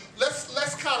 So,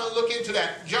 let's kind of look into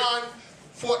that. John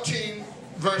 14,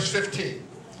 verse 15.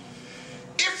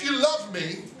 If you love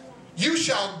me, you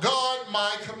shall guard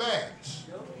my commands.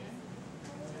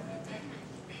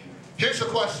 Here's a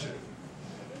question.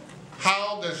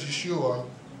 How does Yeshua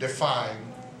define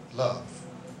love?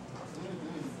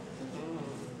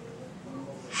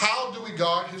 How do we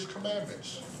guard his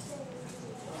commandments?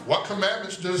 What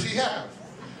commandments does he have?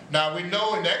 Now we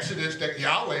know in Exodus that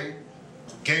Yahweh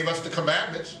gave us the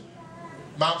commandments.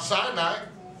 Mount Sinai,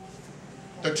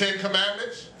 the 10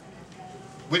 commandments,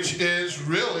 which is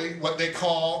really what they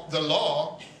call the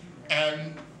law,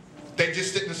 and they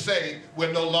just didn't say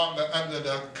we're no longer under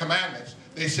the commandments.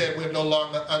 They said we're no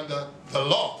longer under the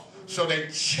law. So they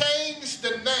changed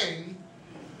the name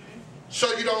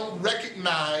so you don't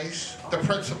recognize the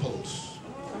principles.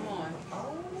 Come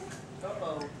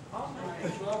on.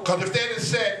 Because if they'd have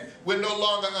said we're no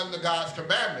longer under God's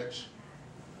commandments,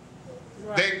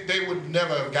 they would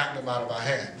never have gotten them out of our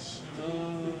hands.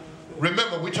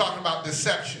 Remember, we're talking about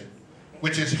deception,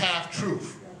 which is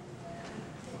half-truth.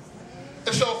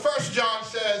 And so 1 John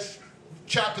says,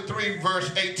 chapter 3,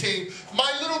 verse 18,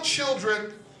 my little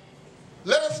children,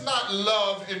 let us not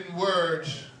love in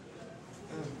words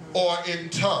or in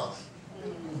tongue,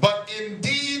 but in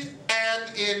deed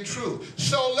and in truth.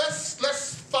 So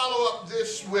let's follow up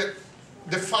this with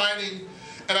defining,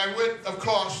 and I went, of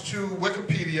course, to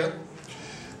Wikipedia,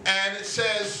 and it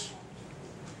says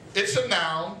it's a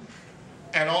noun,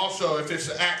 and also if it's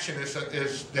an action,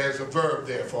 there's a verb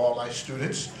there for all my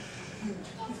students.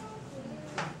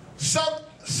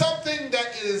 Something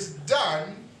that is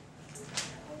done,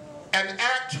 an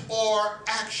act or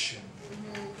action.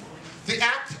 The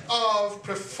act of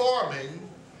performing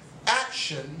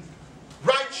action,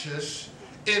 righteous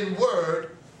in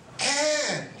word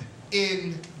and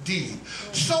in deed.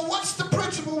 So what's the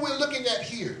principle we're looking at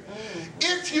here?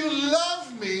 If you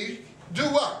love me, do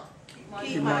what?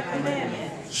 Keep my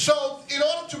commandments. So in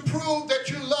order to prove that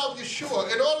you love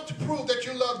Yeshua, in order to prove that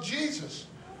you love Jesus,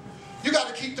 you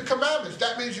got to keep the commandments.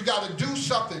 That means you got to do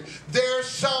something. There's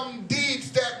some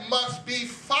deeds that must be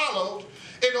followed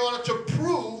in order to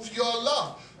prove your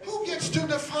love. Who gets to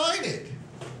define it?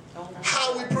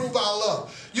 How we prove our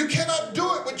love. You cannot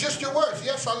do it with just your words.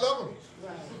 Yes, I love him.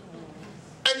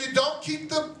 And you don't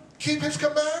keep his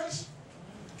commands?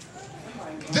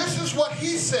 This is what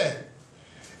he said.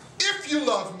 If you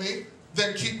love me,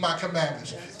 then keep my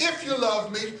commandments. If you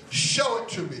love me, show it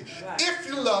to me. If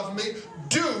you love me,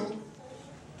 do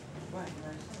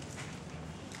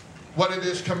what it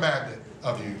is commanded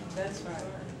of you. That's right.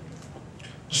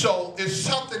 So it's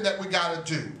something that we got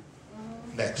to do.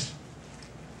 Next.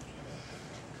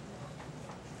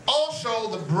 Also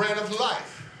the bread of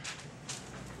life.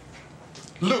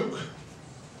 Luke,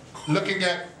 looking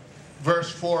at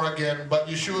verse 4 again, but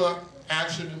Yeshua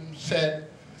answered and said,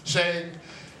 saying,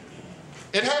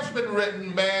 It has been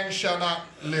written, man shall not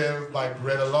live by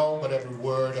bread alone, but every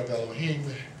word of Elohim.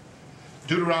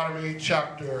 Deuteronomy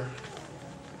chapter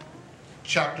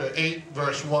 8,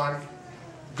 verse 1.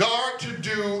 Guard to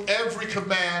do every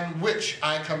command which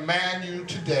I command you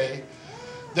today,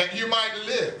 that you might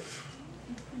live.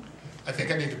 I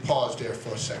think I need to pause there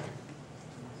for a second.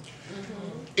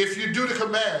 If you do the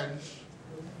commands,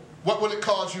 what will it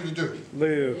cause you to do?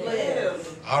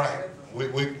 Live. All right,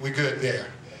 we good there.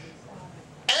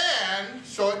 And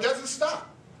so it doesn't stop.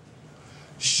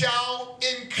 Shall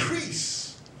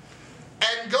increase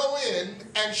and go in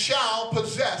and shall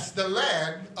possess the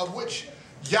land of which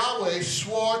Yahweh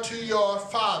swore to your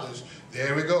fathers.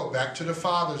 There we go, back to the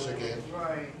fathers again.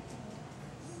 Right.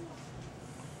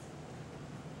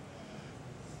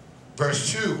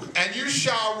 Verse 2, and you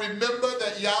shall remember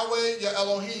that Yahweh your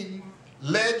Elohim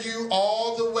led you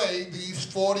all the way these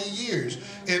 40 years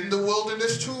in the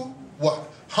wilderness to what?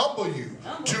 Humble you,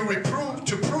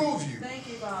 to prove you, Thank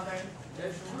you, Father.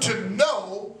 to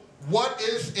know what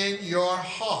is in your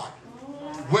heart,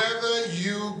 whether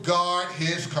you guard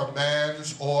his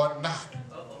commands or not.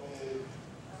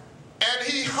 And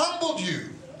he humbled you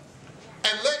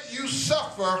and let you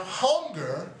suffer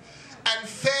hunger and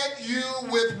fed you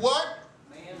with what?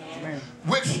 Man.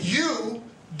 Which you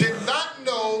did not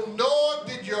know, nor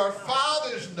did your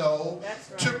fathers know,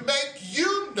 That's right. to make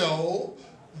you know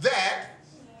that,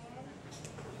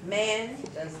 Man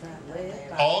does not live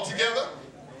by all together,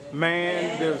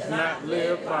 Man does not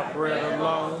live by bread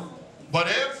alone, but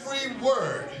every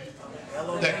word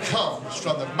that comes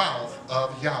from the mouth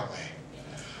of Yahweh.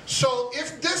 So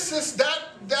if this is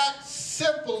that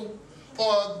simple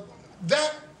or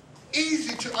that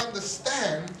easy to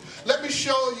understand, let me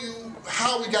show you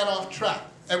how we got off track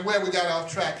and where we got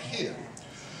off track here.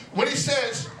 When he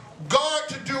says, guard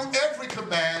to do every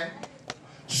command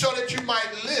so that you might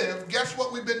live, guess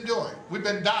what we've been doing? We've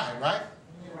been dying, right?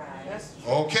 That's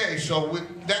Okay, so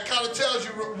that kind of tells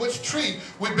you which tree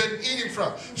we've been eating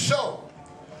from. So,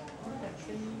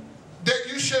 that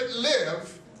you should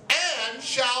live and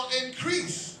shall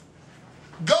increase.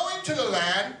 Go into the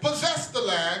land, possess the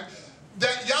land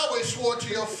that Yahweh swore to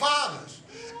your fathers.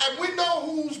 And we know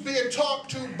who's being talked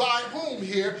to by whom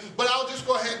here, but I'll just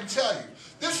go ahead and tell you.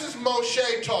 This is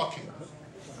Moshe talking.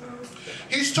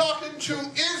 He's talking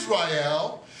to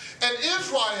Israel, and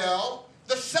Israel,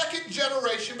 the second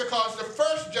generation, because the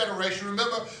first generation,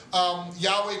 remember,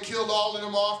 Yahweh killed all of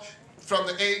them off from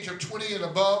the age of 20 and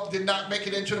above, did not make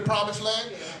it into the promised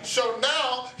land. So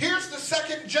now, here's the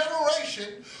second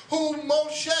generation who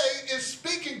Moshe is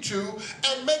speaking to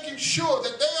and making sure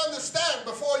that they understand,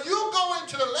 before you go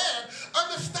into the land,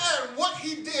 understand what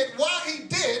he did, why he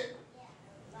did.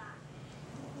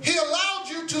 He allowed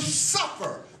you to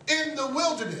suffer in the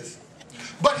wilderness,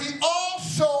 but he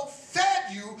also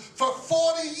fed you for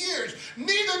 40 years.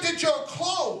 Neither did your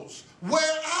clothes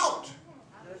wear out.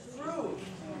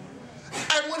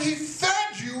 And when he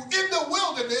fed you in the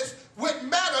wilderness with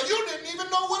manna, you didn't even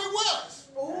know what it was.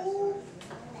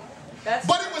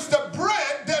 But it was the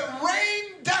bread that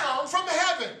rained down from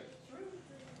heaven.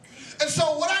 And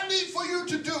so what I need for you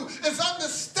to do is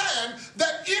understand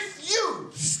that if you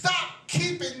stop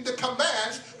keeping the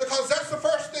commands, because that's the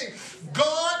first thing,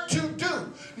 God to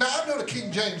do. Now I know the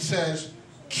King James says,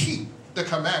 keep the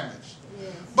commandments.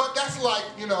 But that's like,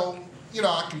 you know,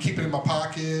 I can keep it in my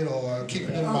pocket or keep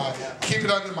it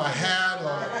under my hat,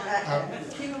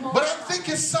 but I think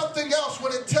it's something else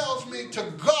when it tells me to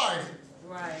guard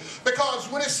it. right. Because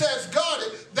when it says guard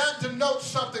it, that denotes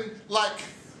something like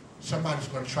somebody's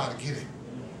going to try to get it.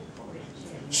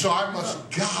 So I must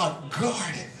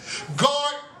guard it.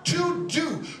 Guard to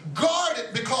do. Guard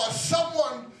it because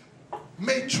someone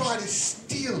may try to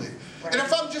steal it. And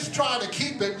if I'm just trying to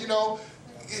keep it,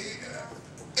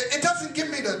 it doesn't give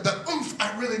me the oomph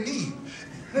I really need.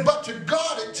 But to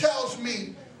guard it tells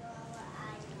me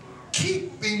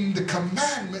keeping the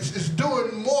commandments is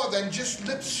doing more than just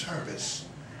lip service.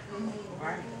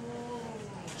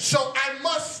 So I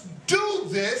must do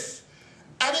this,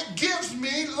 and it gives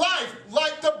me life,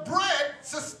 like the bread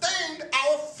sustained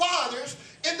our fathers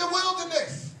in the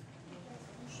wilderness.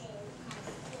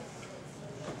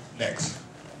 Next.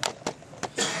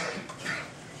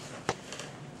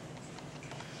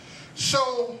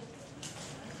 So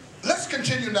let's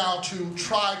continue now to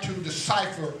try to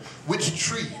decipher which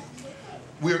tree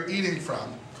we're eating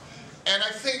from. And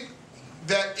I think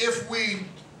that if we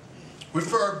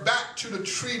refer back to the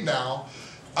tree now,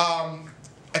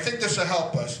 I think this will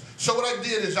help us. So what I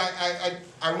did is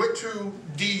I went to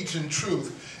deeds and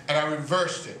truth, and I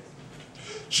reversed it.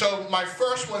 So my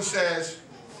first one says,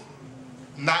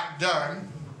 not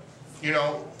done. You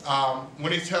know,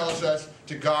 when he tells us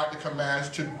to guard the commands,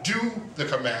 to do the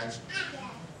commands.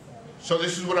 So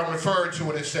this is what I'm referring to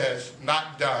when it says,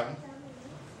 not done,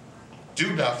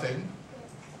 do nothing,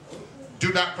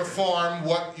 do not perform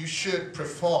what you should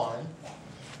perform.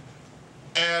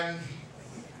 And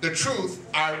the truth,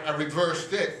 I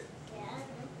reversed it.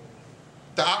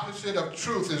 The opposite of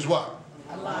truth is what?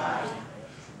 A lie.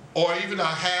 Or even a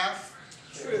half.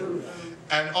 Truth.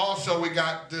 And also we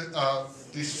got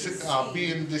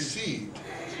being deceived.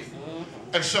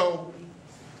 And so,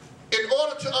 in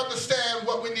order to understand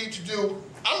what we need to do,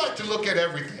 I like to look at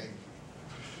everything.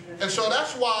 And so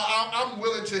that's why I'm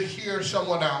willing to hear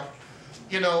someone out.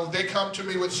 You know, they come to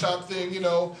me with something, you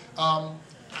know,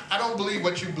 I don't believe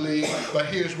what you believe, but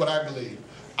here's what I believe.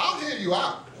 I'll hear you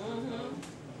out.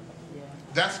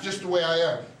 That's just the way I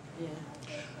am.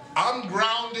 I'm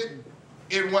grounded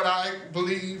in what I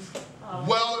believe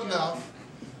well enough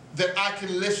that I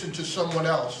can listen to someone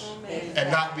else and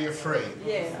not be afraid.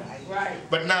 Yeah, right.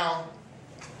 But now,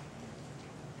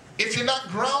 if you're not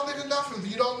grounded enough, if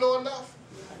you don't know enough,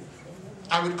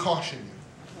 I would caution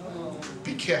you.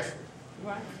 Be careful.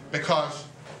 Right. Because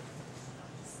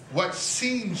what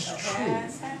seems true,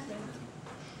 Has happened.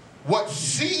 what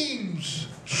seems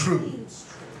true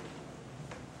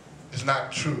is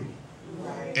not true.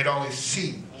 It only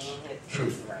seems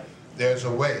true. There's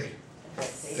a way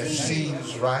that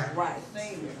seems right. Right.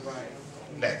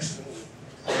 Next.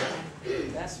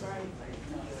 That's right.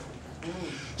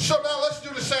 So now let's do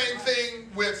the same thing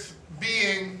with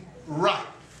being right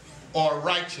or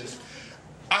righteous.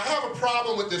 I have a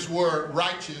problem with this word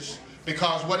righteous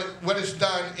because what it's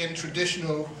done in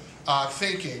traditional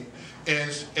thinking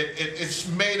is it's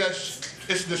made us,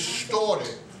 it's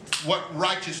distorted what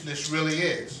righteousness really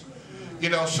is. You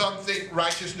know, some think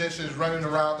righteousness is running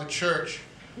around the church,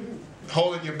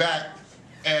 holding your back,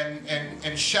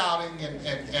 and shouting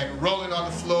and rolling on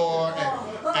the floor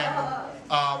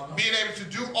and being able to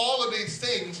do all of these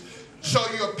things so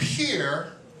you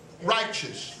appear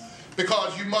righteous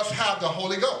because you must have the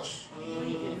Holy Ghost.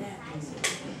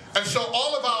 And so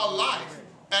all of our life,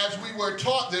 as we were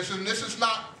taught this, and this is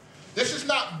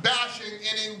not bashing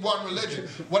any one religion.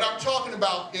 What I'm talking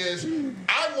about is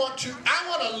I want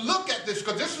to look at this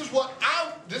because this is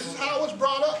how I was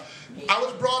brought up. I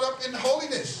was brought up in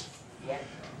holiness,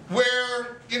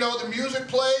 where you know the music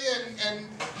play and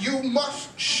you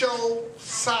must show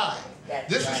sign.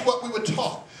 This is what we were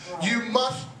taught. You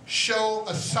must show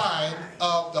a sign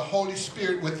of the Holy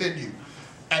Spirit within you,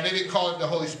 and they didn't call it the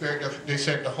Holy Spirit. They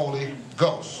said the Holy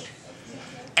Ghost.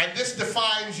 And this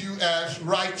defines you as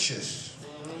righteous.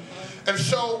 And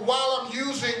so while I'm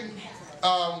using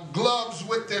gloves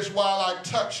with this, while I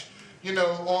touch, you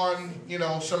know, on, you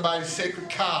know, somebody's sacred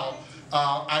cow,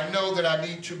 I know that I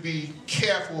need to be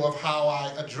careful of how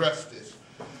I address this.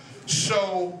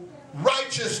 So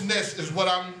righteousness is what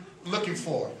I'm looking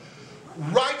for.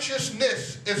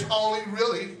 Righteousness is only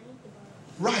really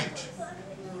right.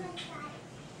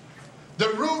 The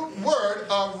root word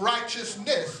of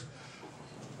righteousness,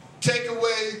 take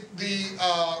away the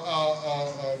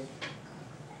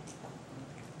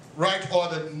right or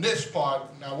the ness part.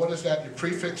 Now what is that? Your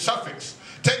prefix, suffix.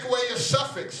 Take away your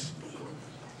suffix.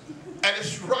 And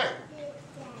it's right.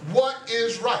 What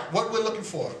is right? What we're looking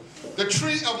for. The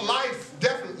tree of life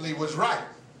definitely was right.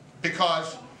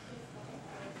 Because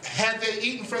had they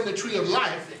eaten from the tree of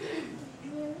life,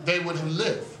 they would have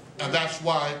lived. And that's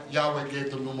why Yahweh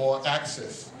gave them more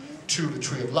access to the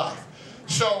tree of life.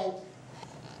 So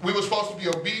we were supposed to be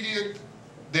obedient.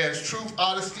 There's truth,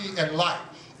 honesty, and light.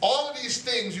 All of these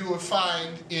things you will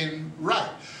find in right.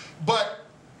 But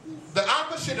the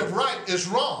opposite of right is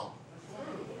wrong.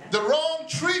 The wrong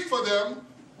tree for them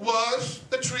was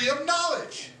the tree of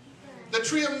knowledge. The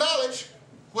tree of knowledge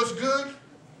was good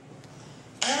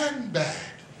and bad.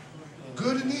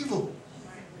 Good and evil.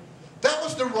 That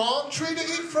was the wrong tree to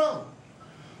eat from.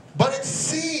 But it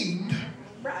seemed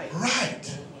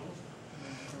right.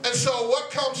 And so what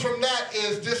comes from that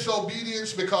is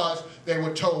disobedience because they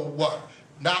were told what?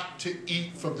 Not to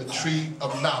eat from the tree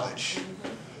of knowledge.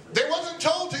 They wasn't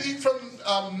told to eat from,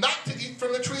 not to eat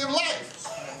from the tree of life.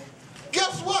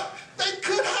 Guess what? They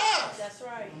could have. That's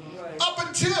right. Up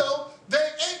until they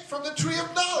ate from the tree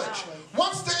of knowledge.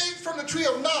 Once they ate from the tree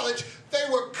of knowledge, they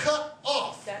were cut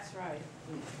off. That's right.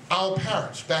 Our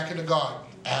parents back in the garden,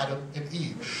 Adam and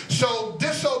Eve. So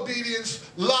disobedience,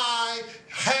 lie,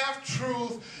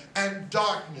 half-truth, and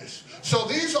darkness. So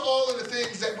these are all of the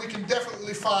things that we can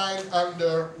definitely find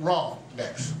under wrong.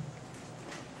 Next.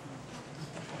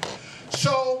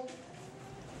 So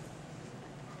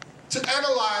to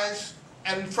analyze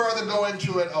and further go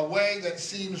into it, a way that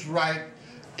seems right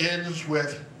ends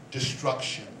with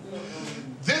destruction.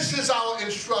 This is our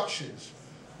instructions.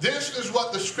 This is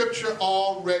what the scripture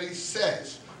already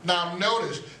says. Now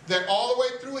notice that all the way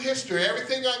through history,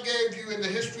 everything I gave you in the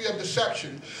history of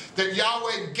deception, that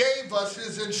Yahweh gave us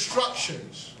his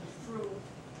instructions.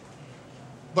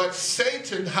 But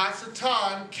Satan,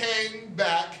 Hasatan, came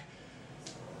back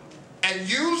and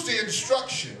used the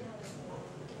instruction,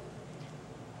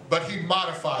 but he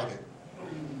modified it.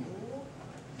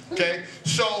 Okay,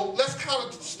 so let's kind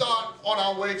of start on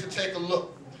our way to take a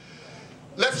look.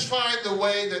 Let's find the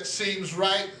way that seems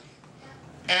right.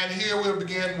 And here we'll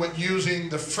begin with using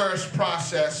the first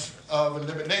process of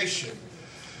elimination.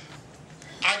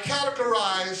 I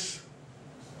categorize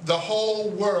the whole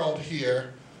world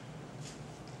here: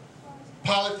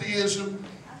 polytheism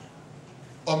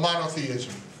or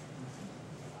monotheism,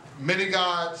 many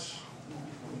gods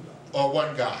or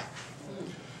one God.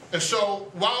 And so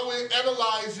while we're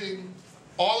analyzing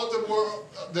all of the world,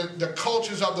 the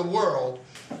cultures of the world,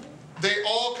 they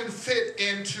all can fit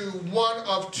into one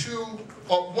of two,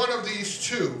 or one of these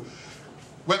two,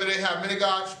 whether they have many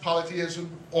gods, polytheism,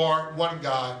 or one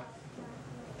God,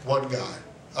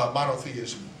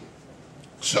 monotheism.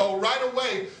 So right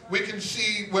away, we can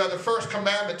see where the first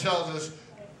commandment tells us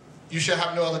you shall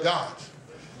have no other gods.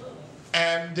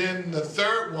 And then the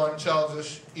third one tells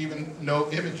us even no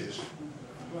images.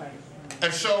 Right.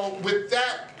 And so with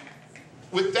that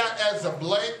as a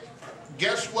blank,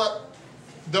 guess what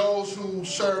those who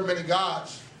serve many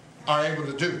gods are able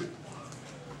to do?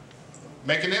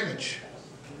 Make an image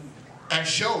and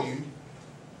show you,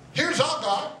 here's our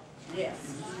God. Yes.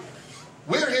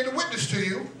 We're here to witness to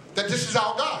you that this is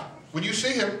our God. When you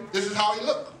see him, this is how he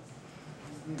looks.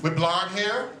 With blonde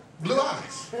hair, blue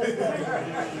eyes.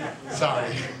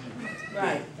 Sorry.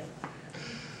 Right.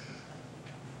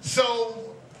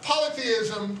 So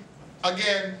polytheism,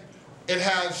 again, it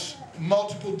has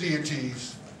multiple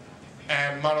deities,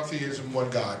 and monotheism, one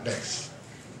God. Next.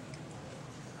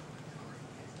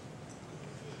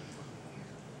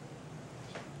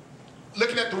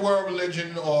 Looking at the world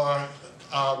religion, or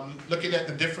looking at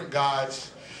the different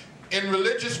gods, in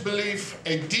religious belief,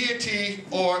 a deity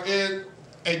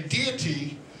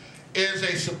is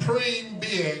a supreme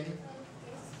being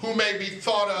who may be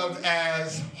thought of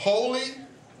as holy,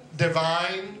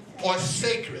 divine, or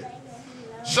sacred.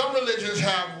 Some religions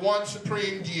have one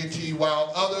supreme deity,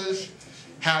 while others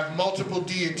have multiple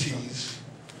deities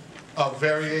of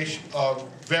various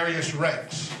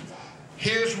ranks.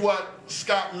 Here's what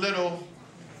Scott Little,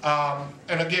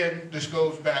 and again, this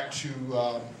goes back to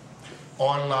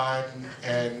online,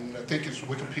 and I think it's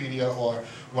Wikipedia or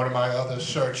one of my other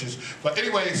searches. But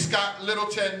anyway, Scott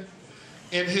Littleton,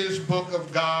 in his book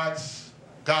of Gods,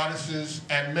 Goddesses,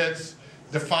 and Myths,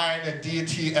 defined a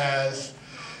deity as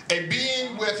a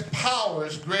being with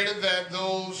powers greater than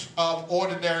those of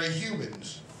ordinary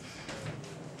humans,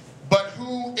 but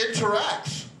who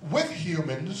interacts with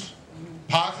humans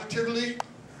positively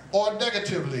or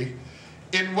negatively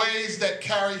in ways that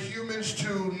carry humans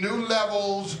to new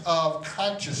levels of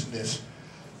consciousness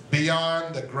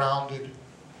beyond the grounded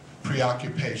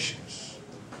preoccupations.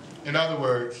 In other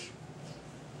words,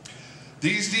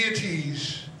 these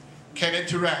deities can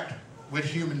interact with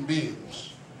human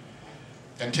beings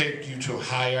and take you to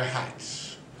higher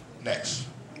heights. Next.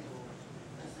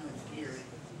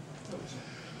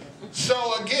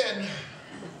 So again,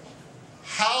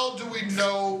 how do we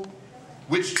know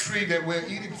which tree that we're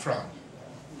eating from?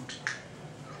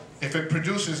 If it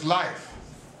produces life,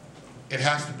 it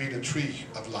has to be the tree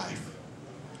of life.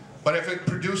 But if it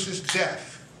produces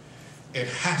death, it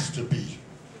has to be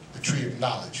the tree of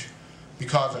knowledge.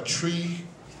 Because a tree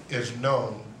is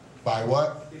known by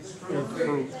what? Its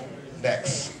fruit.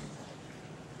 Next.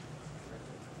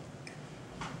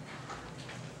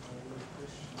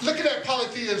 Looking at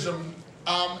polytheism,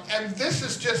 and this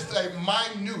is just a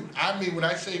minute, I mean when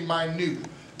I say minute,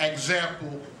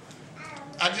 example.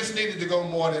 I just needed to go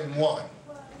more than one.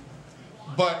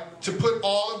 But to put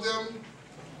all of them,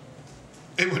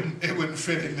 it wouldn't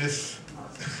fit in this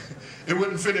it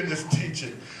wouldn't fit in this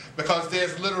teaching, because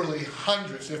there's literally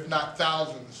hundreds, if not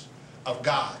thousands, of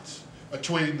gods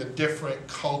between the different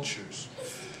cultures.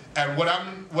 And what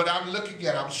I'm looking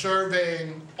at, I'm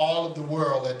surveying all of the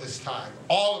world at this time,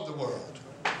 all of the world,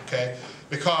 okay?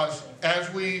 Because as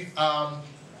I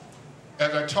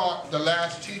taught the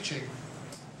last teaching,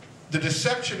 the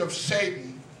deception of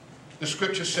Satan, the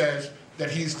scripture says that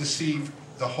he's deceived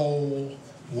the whole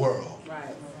world.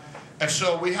 Right. And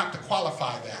so we have to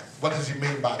qualify that. What does he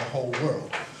mean by the whole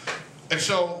world? And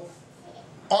so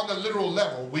on the literal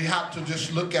level, we have to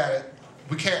just look at it.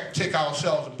 We can't take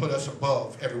ourselves and put us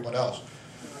above everyone else.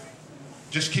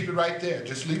 Just keep it right there.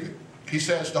 Just leave it. He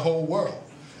says the whole world.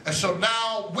 And so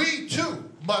now we too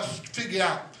must figure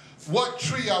out, what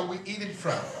tree are we eating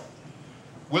from?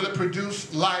 Will it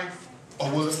produce life or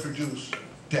will it produce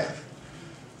death?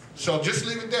 So just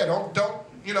leave it there. Don't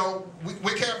you know,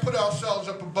 we can't put ourselves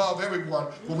up above everyone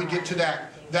when we get to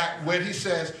that when he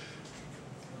says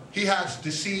he has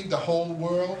deceived the whole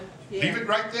world. Yeah. Leave it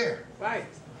right there. Right.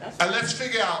 And let's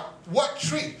figure out what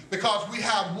tree, because we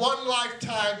have one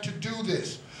lifetime to do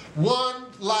this. One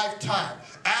lifetime.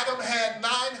 Adam had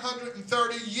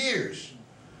 930 years.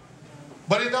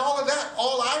 But in all of that,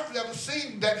 all I've ever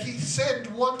seen that he sinned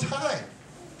one time.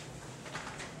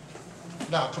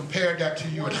 Now compare that to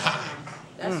you and I.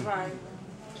 That's right.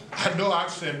 I know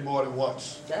I've sinned more than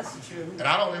once. That's true. And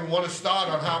I don't even want to start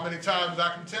on how many times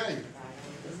I can tell you.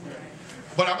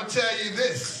 But I'm going to tell you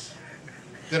this,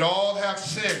 that all have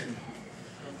sinned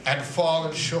and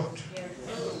fallen short.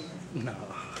 No.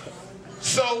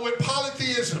 So with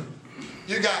polytheism,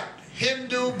 you got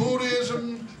Hindu,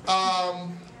 Buddhism,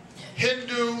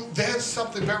 there's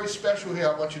something very special here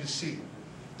I want you to see.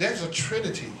 There's a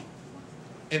trinity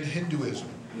in Hinduism.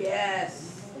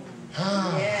 Yes.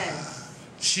 Yes.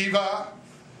 Shiva,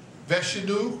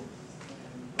 Vishnu,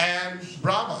 and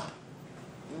Brahma.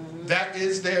 That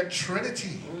is their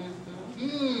trinity.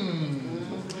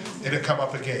 It'll come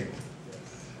up again.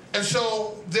 And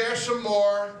so there's some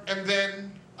more, and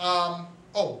then,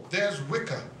 there's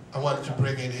Wicca I wanted to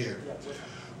bring in here.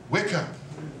 Wicca,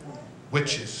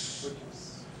 witches.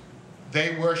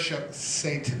 They worship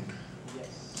Satan.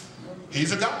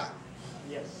 He's a god.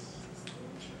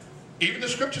 Even the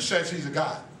scripture says he's a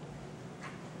god.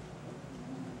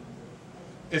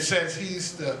 It says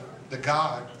he's the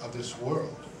god of this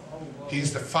world.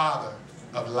 He's the father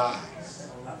of lies.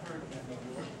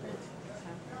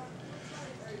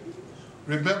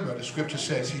 Remember, the scripture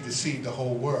says he deceived the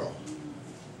whole world.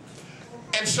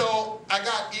 And so I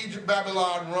got Egypt,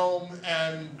 Babylon, Rome,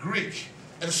 and Greek.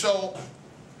 And so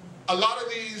a lot of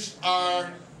these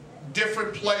are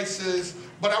different places,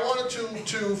 but I wanted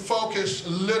to focus a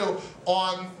little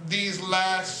on these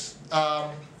last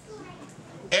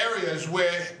areas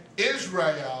where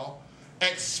Israel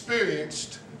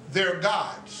experienced their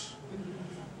gods.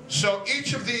 So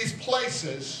each of these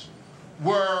places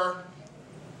were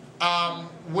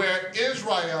where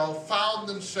Israel found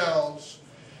themselves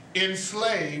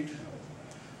enslaved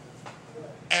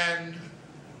and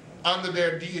under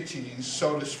their deities,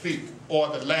 so to speak, or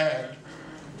the land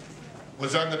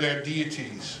was under their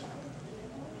deities.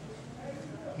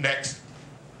 Next.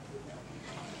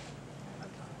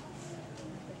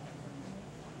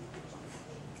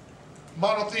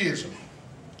 Monotheism.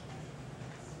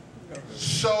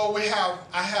 So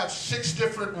I have 6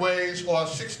 different ways, or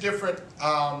 6 different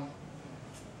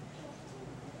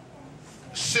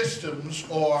systems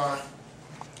or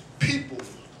people,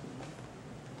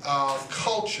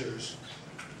 cultures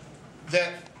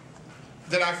that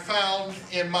I found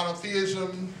in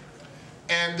monotheism,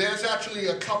 and there's actually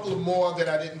a couple of more that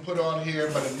I didn't put on here,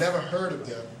 but I've never heard of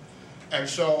them. And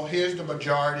so here's the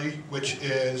majority, which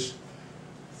is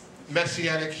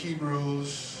Messianic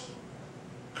Hebrews,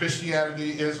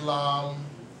 Christianity, Islam,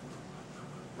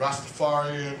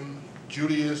 Rastafarian,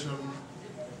 Judaism,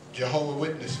 Jehovah's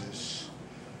Witnesses.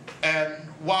 And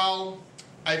while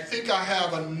I think I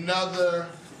have another,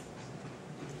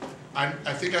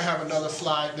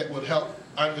 slide that would help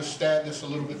understand this a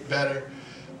little bit better.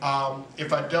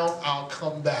 If I don't, I'll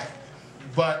come back.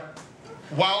 But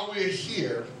while we're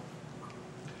here,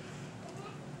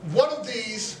 one of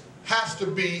these has to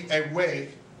be a way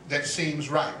that seems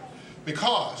right.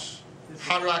 Because,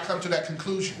 how do I come to that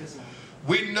conclusion?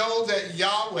 We know that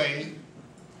Yahweh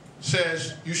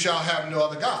says, you shall have no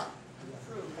other God.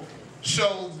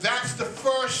 So that's the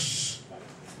first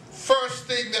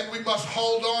thing that we must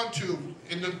hold on to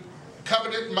in the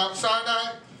covenant in Mount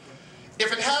Sinai.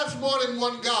 If it has more than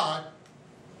one God,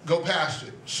 go past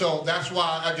it. So that's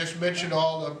why I just mentioned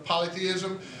all the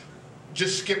polytheism.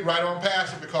 Just skip right on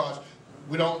past it, because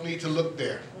we don't need to look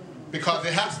there. Because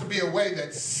it has to be a way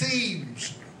that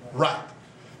seems right.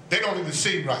 They don't even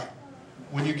seem right.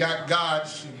 When you got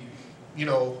gods, you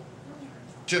know,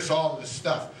 just all of this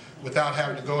stuff, without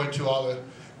having to go into all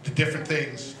the different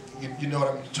things. You know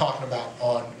what I'm talking about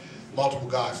on multiple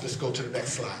gods. Let's go to the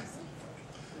next slide.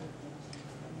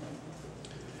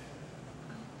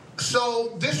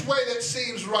 So this way that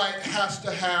seems right has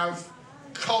to have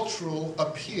cultural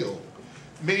appeal,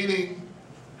 meaning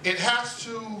it has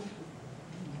to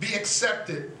be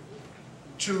accepted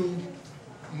to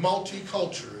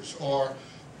multi-cultures, or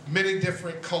many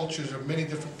different cultures or many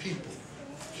different people.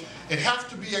 It has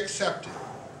to be accepted.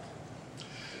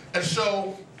 And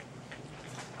so,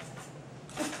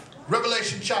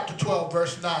 Revelation chapter 12,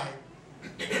 verse 9.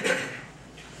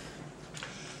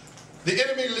 The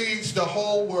enemy leads the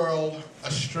whole world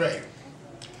astray.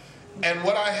 And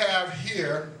what I have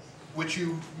here, which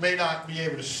you may not be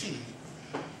able to see,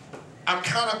 I'm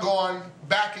kind of going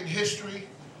back in history.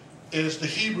 Is the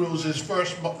Hebrews is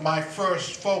my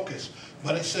first focus.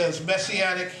 But it says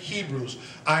Messianic Hebrews.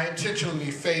 I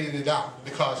intentionally faded it out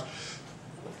because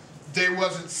they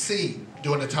wasn't seen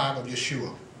during the time of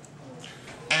Yeshua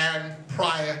and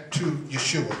prior to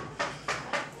Yeshua.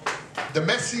 The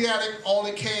Messianic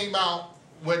only came out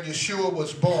when Yeshua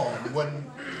was born,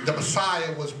 when the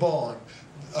Messiah was born,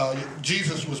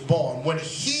 Jesus was born. When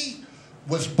he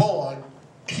was born,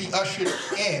 he ushered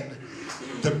in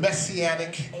the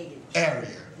Messianic era.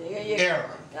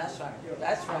 That's right.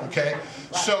 That's right. Okay?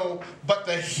 Right. So, but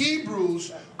the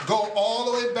Hebrews go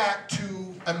all the way back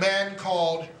to a man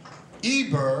called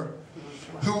Eber,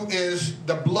 who is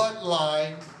the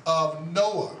bloodline of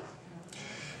Noah.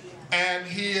 And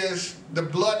he is the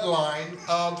bloodline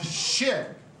of Shem,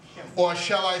 or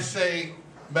shall I say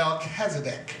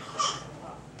Melchizedek.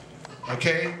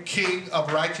 Okay? King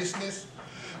of righteousness.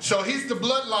 So he's the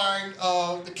bloodline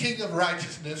of the king of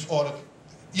righteousness, or the,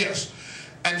 yes.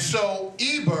 And so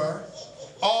Eber,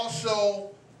 also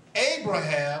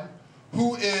Abraham,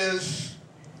 who is,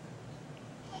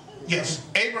 yes,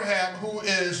 Abraham, who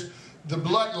is the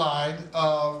bloodline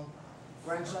of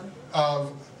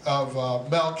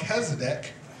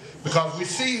Melchizedek, because we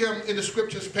see him in the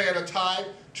scriptures paying a tithe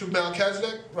to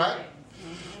Melchizedek, right?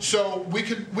 So we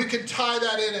can tie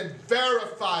that in and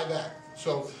verify that.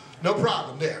 So no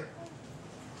problem there.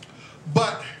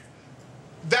 But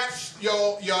that's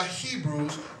your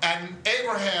Hebrews, and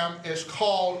Abraham is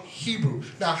called Hebrew.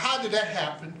 Now, how did that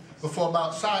happen before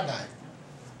Mount Sinai?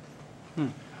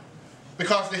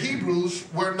 Because the Hebrews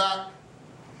were not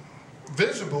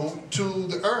visible to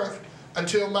the earth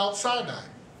until Mount Sinai,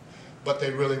 but they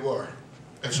really were.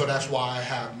 And so that's why I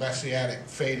have Messianic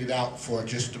faded out for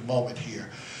just a moment here.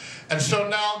 And so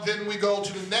now then we go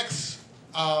to the next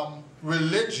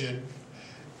religion,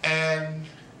 and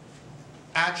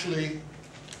actually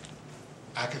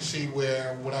I can see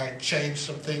where when I changed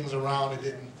some things around,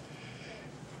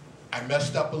 I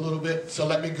messed up a little bit. So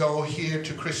let me go here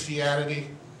to Christianity.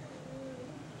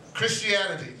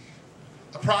 Christianity,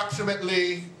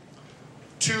 approximately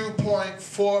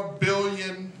 2.4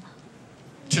 billion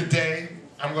today.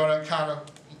 I'm going to kind of,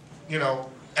 you know,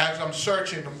 as I'm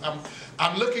searching,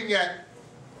 I'm looking at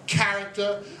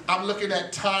character, I'm looking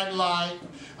at timeline,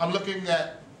 I'm looking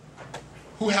at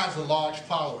who has a large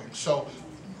following. So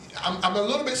I'm a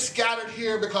little bit scattered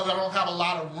here because I don't have a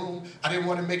lot of room. I didn't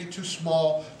want to make it too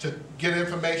small to get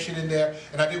information in there,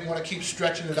 and I didn't want to keep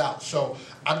stretching it out. So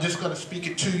I'm just going to speak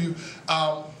it to you.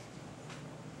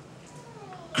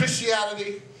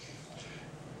 Christianity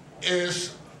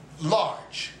is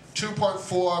large.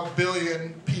 2.4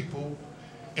 billion people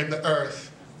in the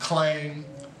earth claim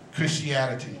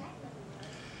Christianity,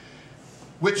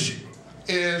 which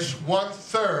is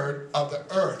 1/3 of the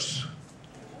earth's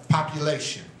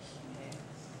population.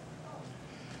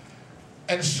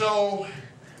 And so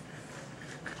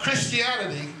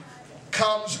Christianity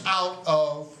comes out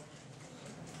of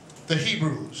the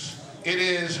Hebrews. It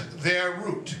is their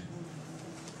root.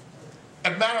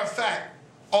 As a matter of fact,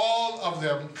 all of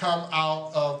them come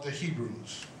out of the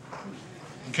Hebrews.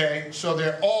 Okay, so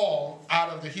they're all out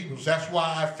of the Hebrews. That's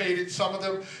why I faded some of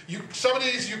them. Some of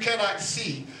these you cannot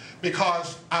see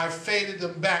because I faded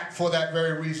them back for that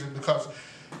very reason, because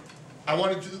I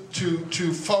wanted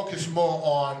to focus more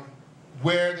on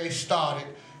where they started,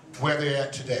 where they're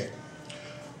at today.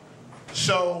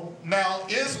 So now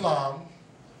Islam,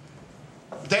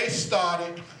 they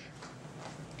started,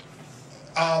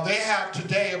 they have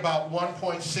today about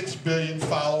 1.6 billion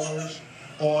followers,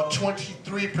 or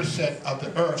 23% of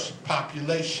the earth's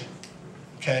population,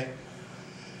 okay?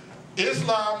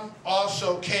 Islam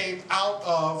also came out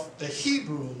of the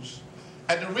Hebrews,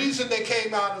 and the reason they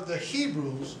came out of the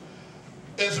Hebrews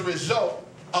is a result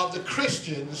of the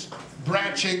Christians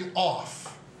branching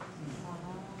off,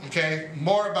 okay?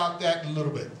 More about that in a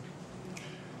little bit.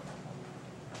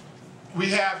 We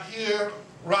have here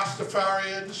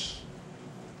Rastafarians.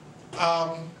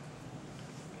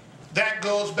 That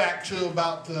goes back to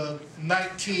about the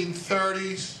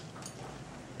 1930s.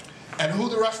 And who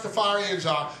the Rastafarians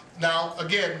are. Now,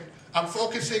 again, I'm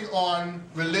focusing on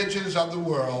religions of the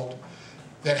world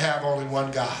that have only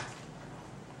one God.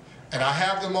 And I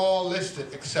have them all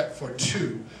listed except for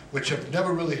two, which I've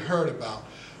never really heard about.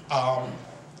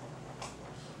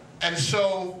 And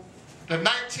so the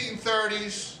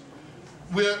 1930s,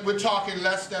 we're talking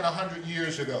less than 100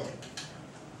 years ago.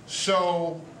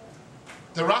 So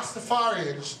the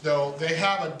Rastafarians, though, they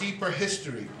have a deeper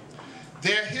history.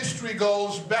 Their history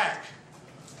goes back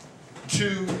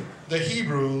to the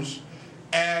Hebrews,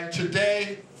 and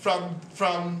today,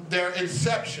 from their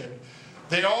inception,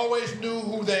 they always knew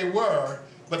who they were,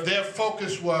 but their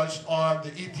focus was on the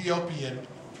Ethiopian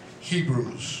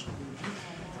Hebrews.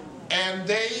 And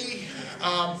they,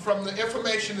 from the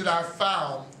information that I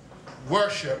found,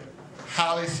 worship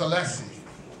Haile Selassie,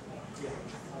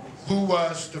 who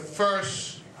was the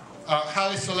first,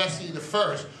 Haile Selassie the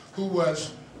first, who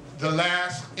was the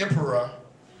last emperor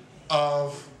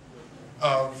of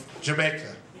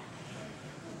Jamaica.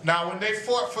 Now, when they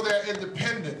fought for their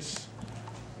independence,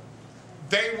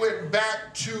 they went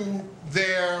back to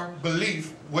their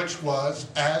belief, which was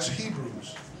as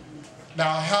Hebrews.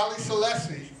 Now, Haile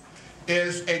Selassie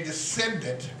is a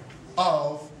descendant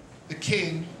of the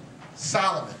King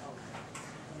Solomon.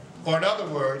 Or in other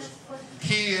words,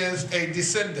 he is a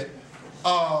descendant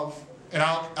of, and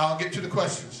I'll get to the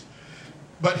questions,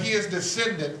 but he is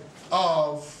descendant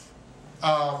of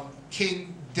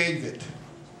King David.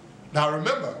 Now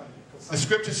remember, the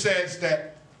scripture says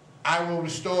that I will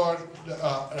restore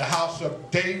the house of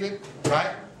David,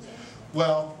 right?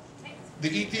 Well, the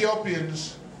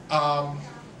Ethiopians are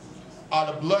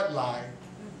the bloodline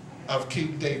of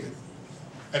King David.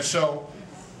 And so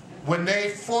when they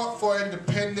fought for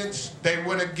independence, they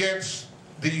went against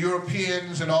the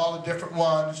Europeans and all the different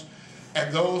ones,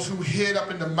 and those who hid up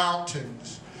in the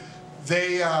mountains.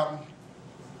 They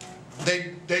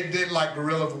did like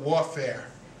guerrilla warfare,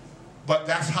 but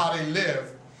that's how they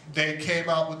lived. They came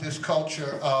out with this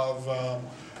culture of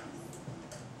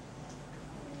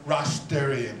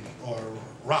Rastarian or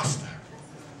Rasta.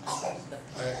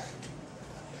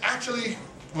 Actually,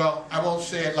 well, I won't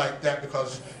say it like that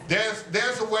because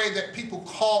there's a way that people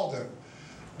call them,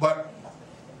 but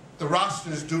the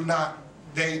Rastas do not.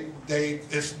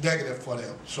 It's negative for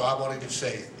them, so I won't even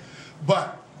say it.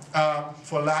 But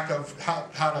for lack of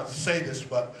how to say this,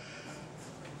 but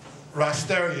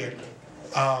Rastarian,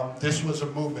 this was a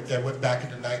movement that went back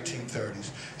in the 1930s.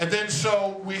 And then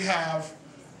so we have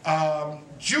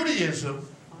Judaism,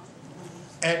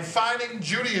 and finding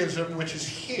Judaism, which is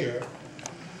here,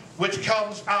 which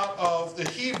comes out of the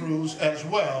Hebrews as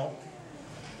well.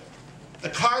 The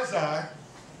Khazar,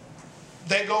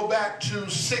 they go back to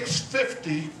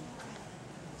 650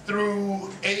 through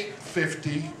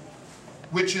 850,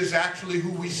 which is actually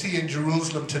who we see in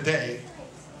Jerusalem today.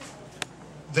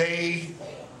 They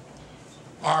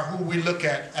are who we look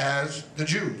at as the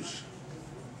Jews.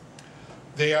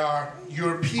 They are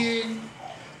European,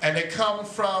 and they come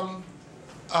from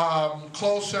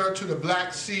closer to the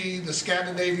Black Sea, the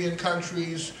Scandinavian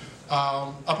countries,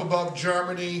 up above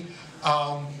Germany,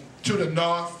 to the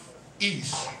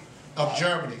northeast of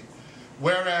Germany.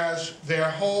 Whereas their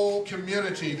whole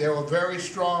community, they were very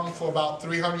strong for about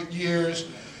 300 years.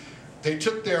 They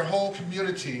took their whole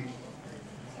community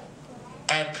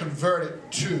and converted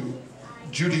to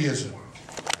Judaism.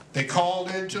 They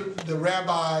called into the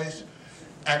rabbis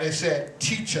and they said,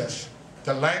 teach us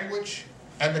the language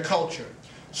and the culture.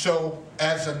 So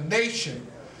as a nation,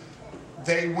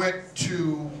 they went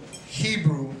to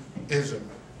Hebrewism.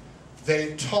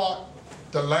 They taught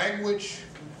the language,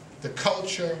 the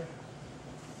culture,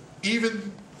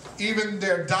 even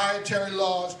their dietary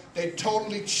laws. They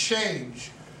totally changed,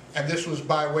 and this was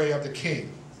by way of the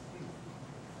king.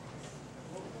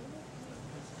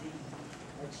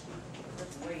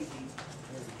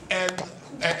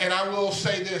 And I will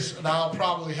say this, and I'll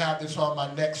probably have this on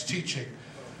my next teaching.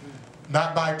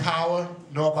 Not by power,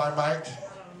 nor by might.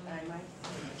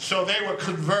 So they were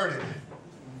converted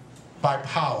by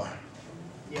power.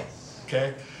 Yes.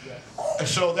 Okay? Yes. And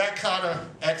so that kind of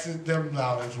exits them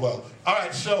out as well. All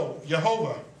right, so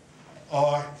Jehovah,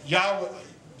 or Yahweh,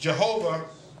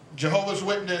 Jehovah's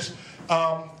Witness,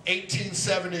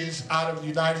 1870s out of the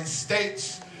United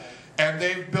States, and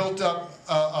they've built up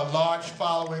a large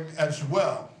following as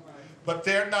well. But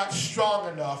they're not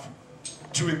strong enough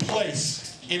to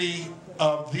replace any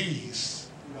of these.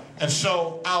 And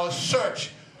so our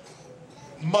search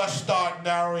must start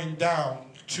narrowing down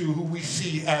to who we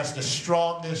see as the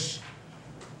strongest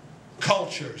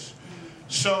cultures.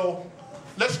 So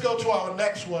let's go to our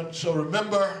next one. So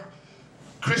remember,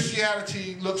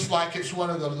 Christianity looks like it's one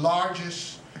of the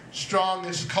largest,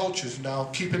 strongest cultures. Now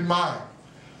keep in mind,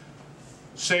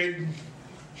 Satan,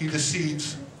 he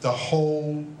deceives the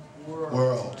whole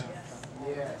world.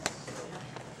 Yes.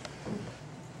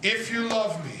 If you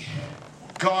love me,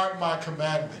 guard my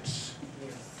commandments.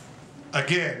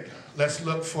 Again, let's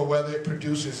look for whether it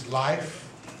produces life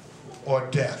or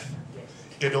death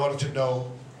in order to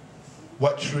know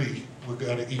what tree we're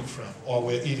going to eat from or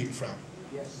we're eating from.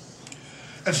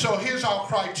 And so here's our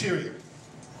criteria.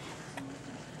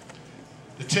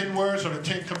 The 10 words or the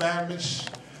 10 commandments.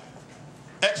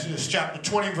 Exodus chapter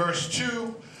 20 verse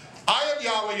 2. I am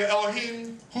Yahweh your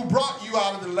Elohim who brought you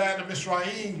out of the land of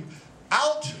Mizraim,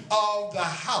 out of the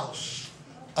house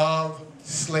of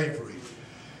slavery.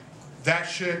 That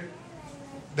should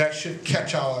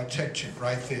catch our attention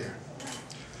right there.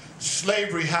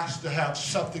 Slavery has to have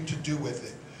something to do with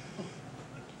it.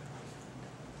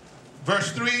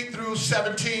 Verse 3 through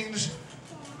 17,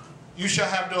 you shall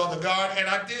have no other God. And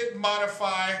I did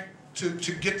modify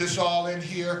to get this all in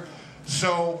here,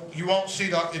 so you won't see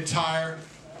the entire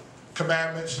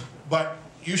commandments. But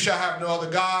you shall have no other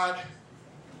God.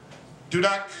 Do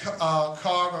not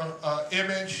carve an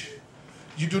image.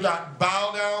 You do not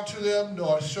bow down to them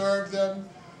nor serve them.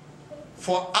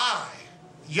 For I,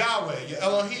 Yahweh, your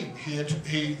Elohim,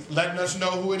 he letting us know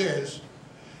who it is,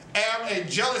 am a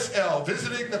jealous El,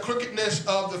 visiting the crookedness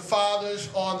of the fathers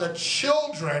on the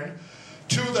children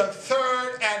to the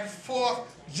third and fourth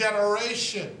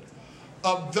generation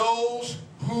of those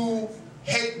who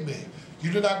hate me.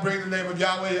 You do not bring the name of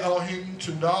Yahweh Elohim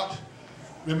to naught.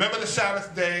 Remember the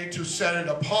Sabbath day to set it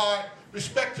apart.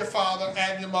 Respect your father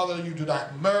and your mother. You do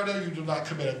not murder. You do not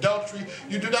commit adultery.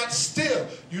 You do not steal.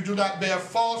 You do not bear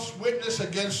false witness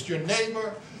against your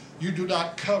neighbor. You do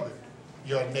not covet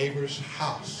your neighbor's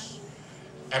house.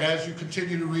 And as you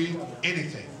continue to read,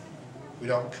 anything we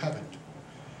don't covet.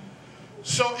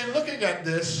 So in looking at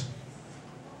this,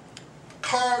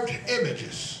 carved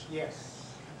images.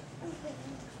 Yes.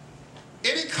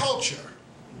 Any culture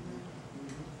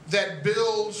that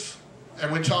builds,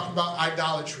 and we're talking about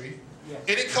idolatry,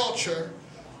 any culture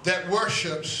that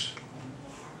worships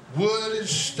wood and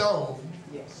stone,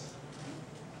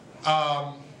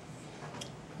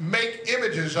 make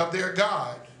images of their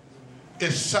God,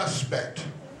 is suspect.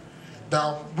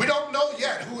 Now, we don't know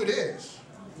yet who it is.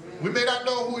 We may not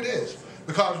know who it is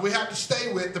because we have to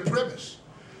stay with the premise.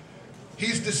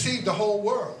 He's deceived the whole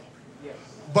world.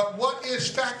 But what is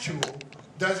factual?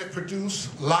 Does it produce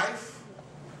life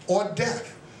or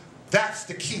death? That's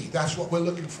the key. That's what we're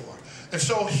looking for. And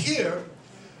so here,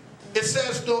 it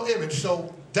says no image.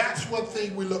 So that's one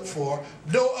thing we look for.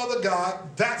 No other God.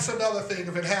 That's another thing.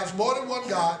 If it has more than one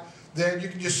God, then you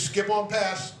can just skip on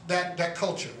past that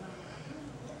culture.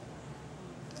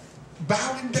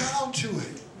 Bowing down to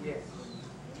it. Yes.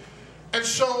 And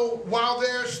so while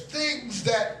there's things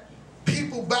that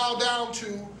people bow down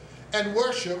to and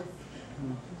worship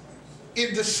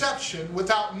in deception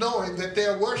without knowing that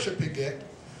they're worshiping it,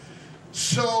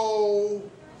 so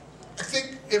I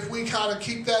think if we kind of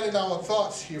keep that in our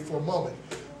thoughts here for a moment,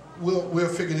 we'll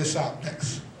figure this out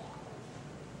next.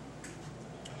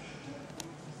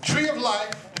 Tree of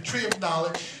life, the tree of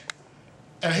knowledge,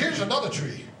 and here's another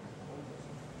tree,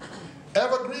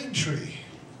 evergreen tree,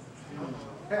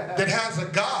 that has a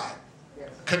god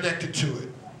connected to it,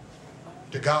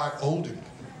 the god Odin,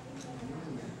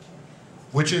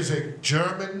 which is a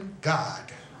German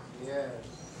god.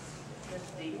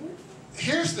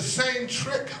 Here's the same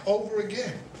trick over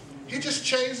again. He just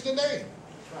changed the name.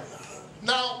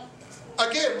 Now,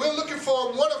 again, we're looking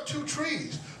for one of two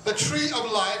trees. The tree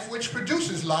of life, which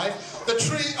produces life. The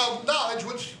tree of knowledge,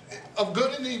 which of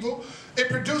good and evil, it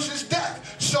produces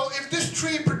death. So if this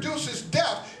tree produces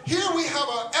death, here we have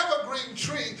an evergreen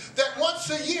tree that once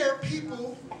a year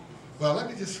people, well, let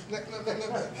me just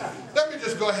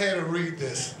go ahead and read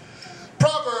this.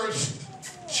 Proverbs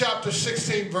chapter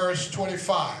 16, verse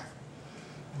 25.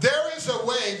 There is a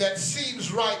way that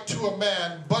seems right to a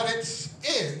man, but its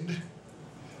end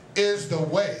is the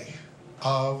way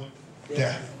of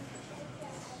death.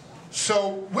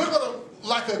 So we're going to,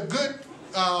 like a good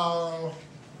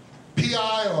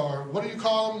PI, or what do you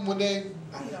call them when they,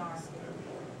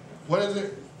 what is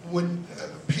it? When,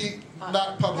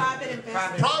 not public.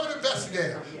 Private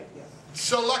investigator.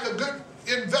 So like a good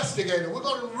investigator, we're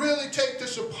going to really take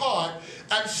this apart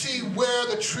and see where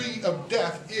the tree of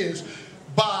death is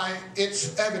by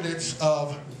its evidence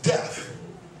of death.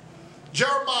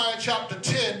 Jeremiah chapter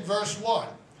 10, verse 1.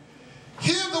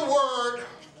 Hear the word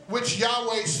which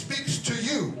Yahweh speaks to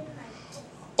you,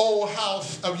 O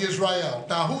house of Israel.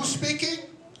 Now, who's speaking?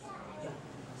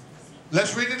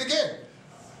 Let's read it again.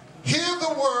 Hear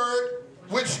the word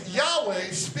which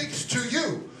Yahweh speaks to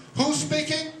you. Who's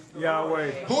speaking?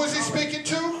 Yahweh. Who is he speaking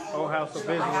to? O house of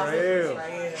Israel.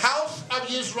 House of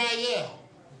Israel.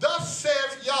 Thus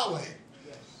saith Yahweh,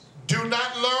 do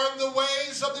not learn the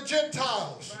ways of the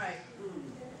Gentiles,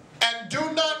 and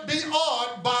do not be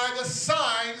awed by the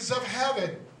signs of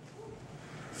heaven.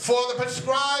 For For the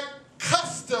prescribed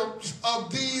customs of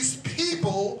these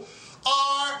people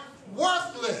are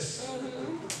worthless.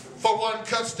 For one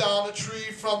cuts down a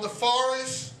tree from the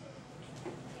forest,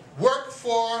 work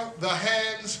for the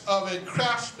hands of a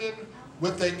craftsman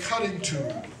with a cutting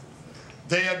tool.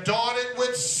 They adorn it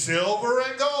with silver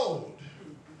and gold.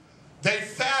 They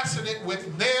fasten it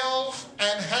with nails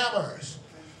and hammers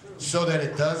so that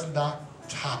it does not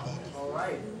topple. All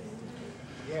right.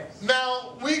 Yes.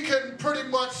 Now, we can pretty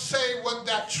much say what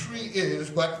that tree is,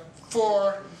 but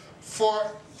for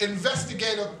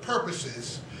investigative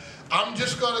purposes, I'm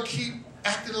just going to keep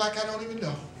acting like I don't even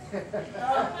know.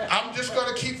 I'm just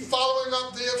going to keep following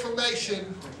up the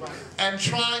information and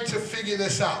trying to figure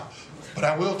this out. But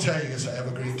I will tell you it's an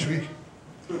evergreen tree.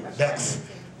 That's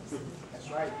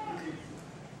right.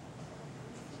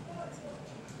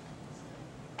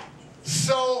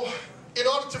 So, in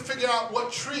order to figure out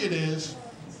what tree it is,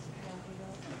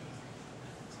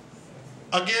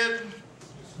 again,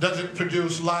 does it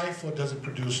produce life or does it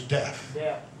produce death?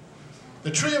 Yeah.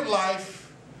 The tree of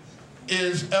life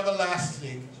is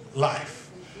everlasting life.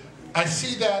 I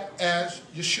see that as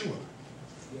Yeshua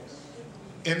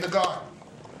in the garden.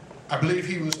 I believe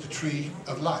he was the tree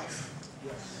of life.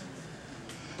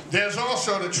 There's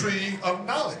also the tree of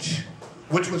knowledge,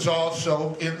 which was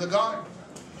also in the garden,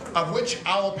 of which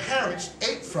our parents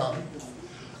ate from.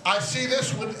 I see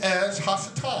this one as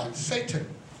Hasatan, Satan.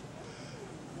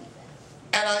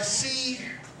 And I see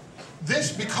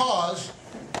this because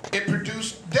it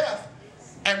produced death.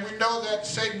 And we know that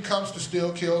Satan comes to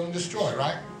steal, kill, and destroy,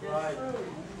 right? Right.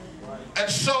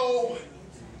 And so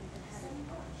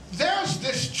there's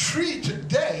this tree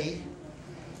today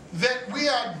that we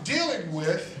are dealing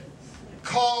with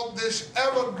called this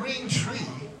evergreen tree,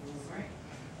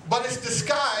 but it's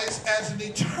disguised as an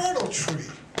eternal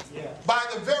tree by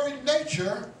the very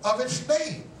nature of its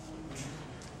name.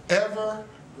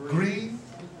 Evergreen.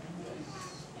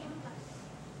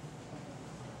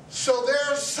 So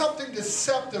there's something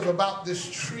deceptive about this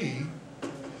tree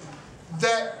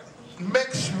that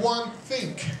makes one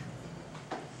think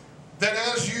that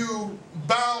as you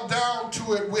bow down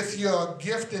to it with your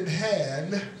gift in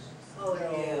hand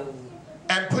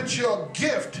and put your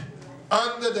gift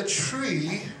under the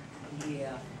tree,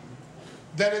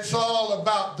 that it's all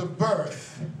about the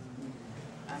birth.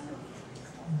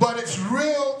 But its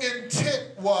real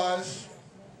intent was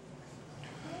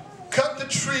cut the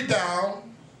tree down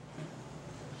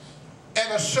at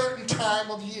a certain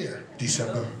time of year,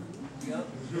 December. You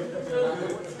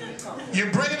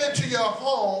bring it into your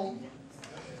home,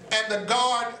 and the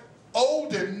god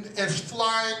Odin is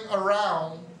flying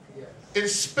around,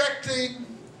 inspecting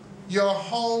your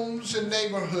homes and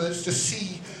neighborhoods to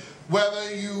see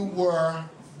whether you were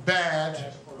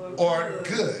bad or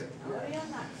good.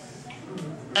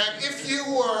 And if you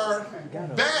were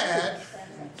bad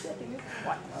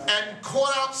and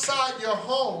caught outside your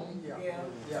home,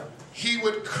 he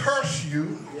would curse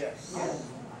you.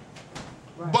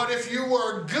 But if you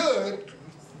were good,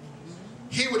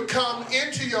 he would come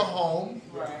into your home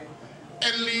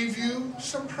and leave you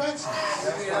some presents.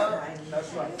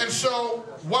 And so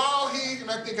while he,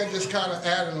 and I think I just kind of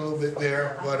added a little bit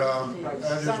there, but I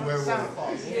just went with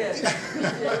it.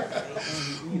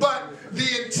 But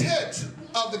the intent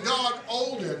of the god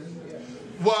Odin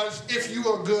was if you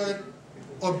were good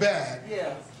or bad.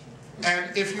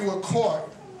 And if you were caught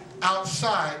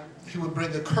outside, he would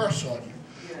bring a curse on you.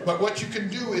 But what you can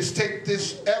do is take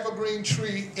this evergreen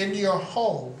tree in your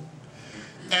home,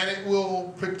 and it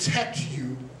will protect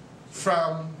you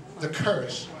from the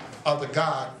curse of the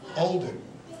god Odin.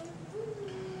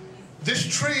 This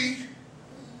tree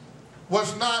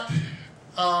was not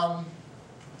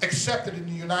accepted in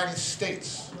the United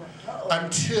States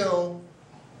until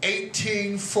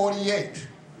 1848,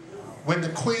 when the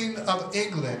Queen of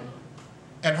England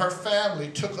and her family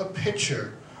took a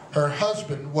picture. Her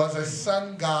husband was a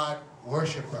sun god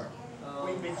worshiper.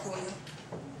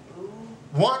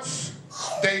 Once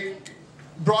they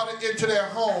brought it into their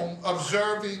home,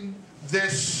 observing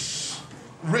this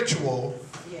ritual,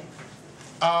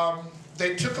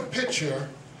 they took a picture,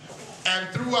 and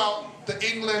throughout the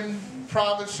England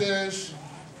provinces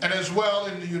and as well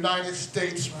in the United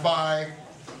States by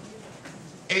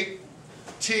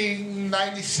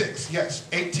 1896, yes,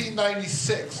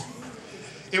 1896,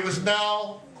 it was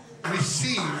now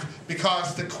received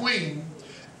because the Queen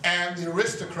and the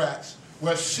aristocrats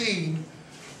were seen.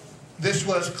 This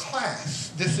was class.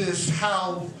 This is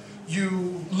how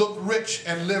you look rich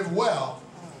and live well,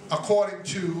 according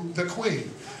to the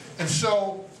Queen. And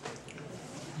so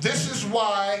this is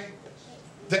why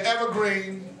the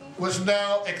evergreen was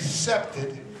now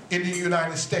accepted in the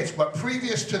United States. But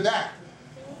previous to that,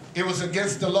 it was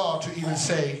against the law to even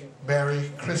say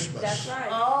Merry Christmas. That's right.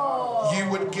 Oh. You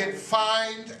would get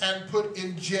fined and put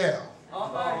in jail.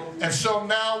 And so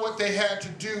now what they had to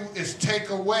do is take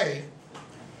away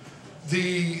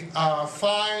the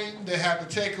fine. They had to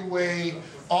take away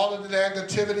all of the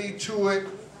negativity to it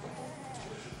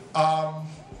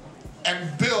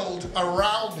and build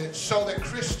around it so that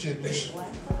Christians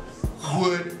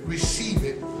would receive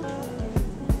it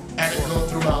and it go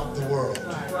throughout the world.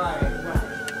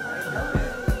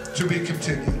 To be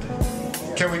continued.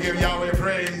 Can we give Yahweh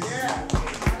praise? Yeah.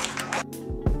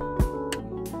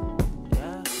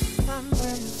 I'm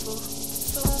grateful,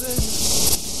 so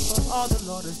grateful for all the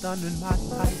Lord has done in my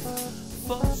life,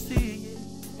 for seeing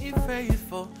me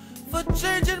faithful, for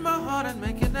changing my heart and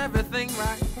making everything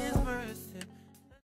right.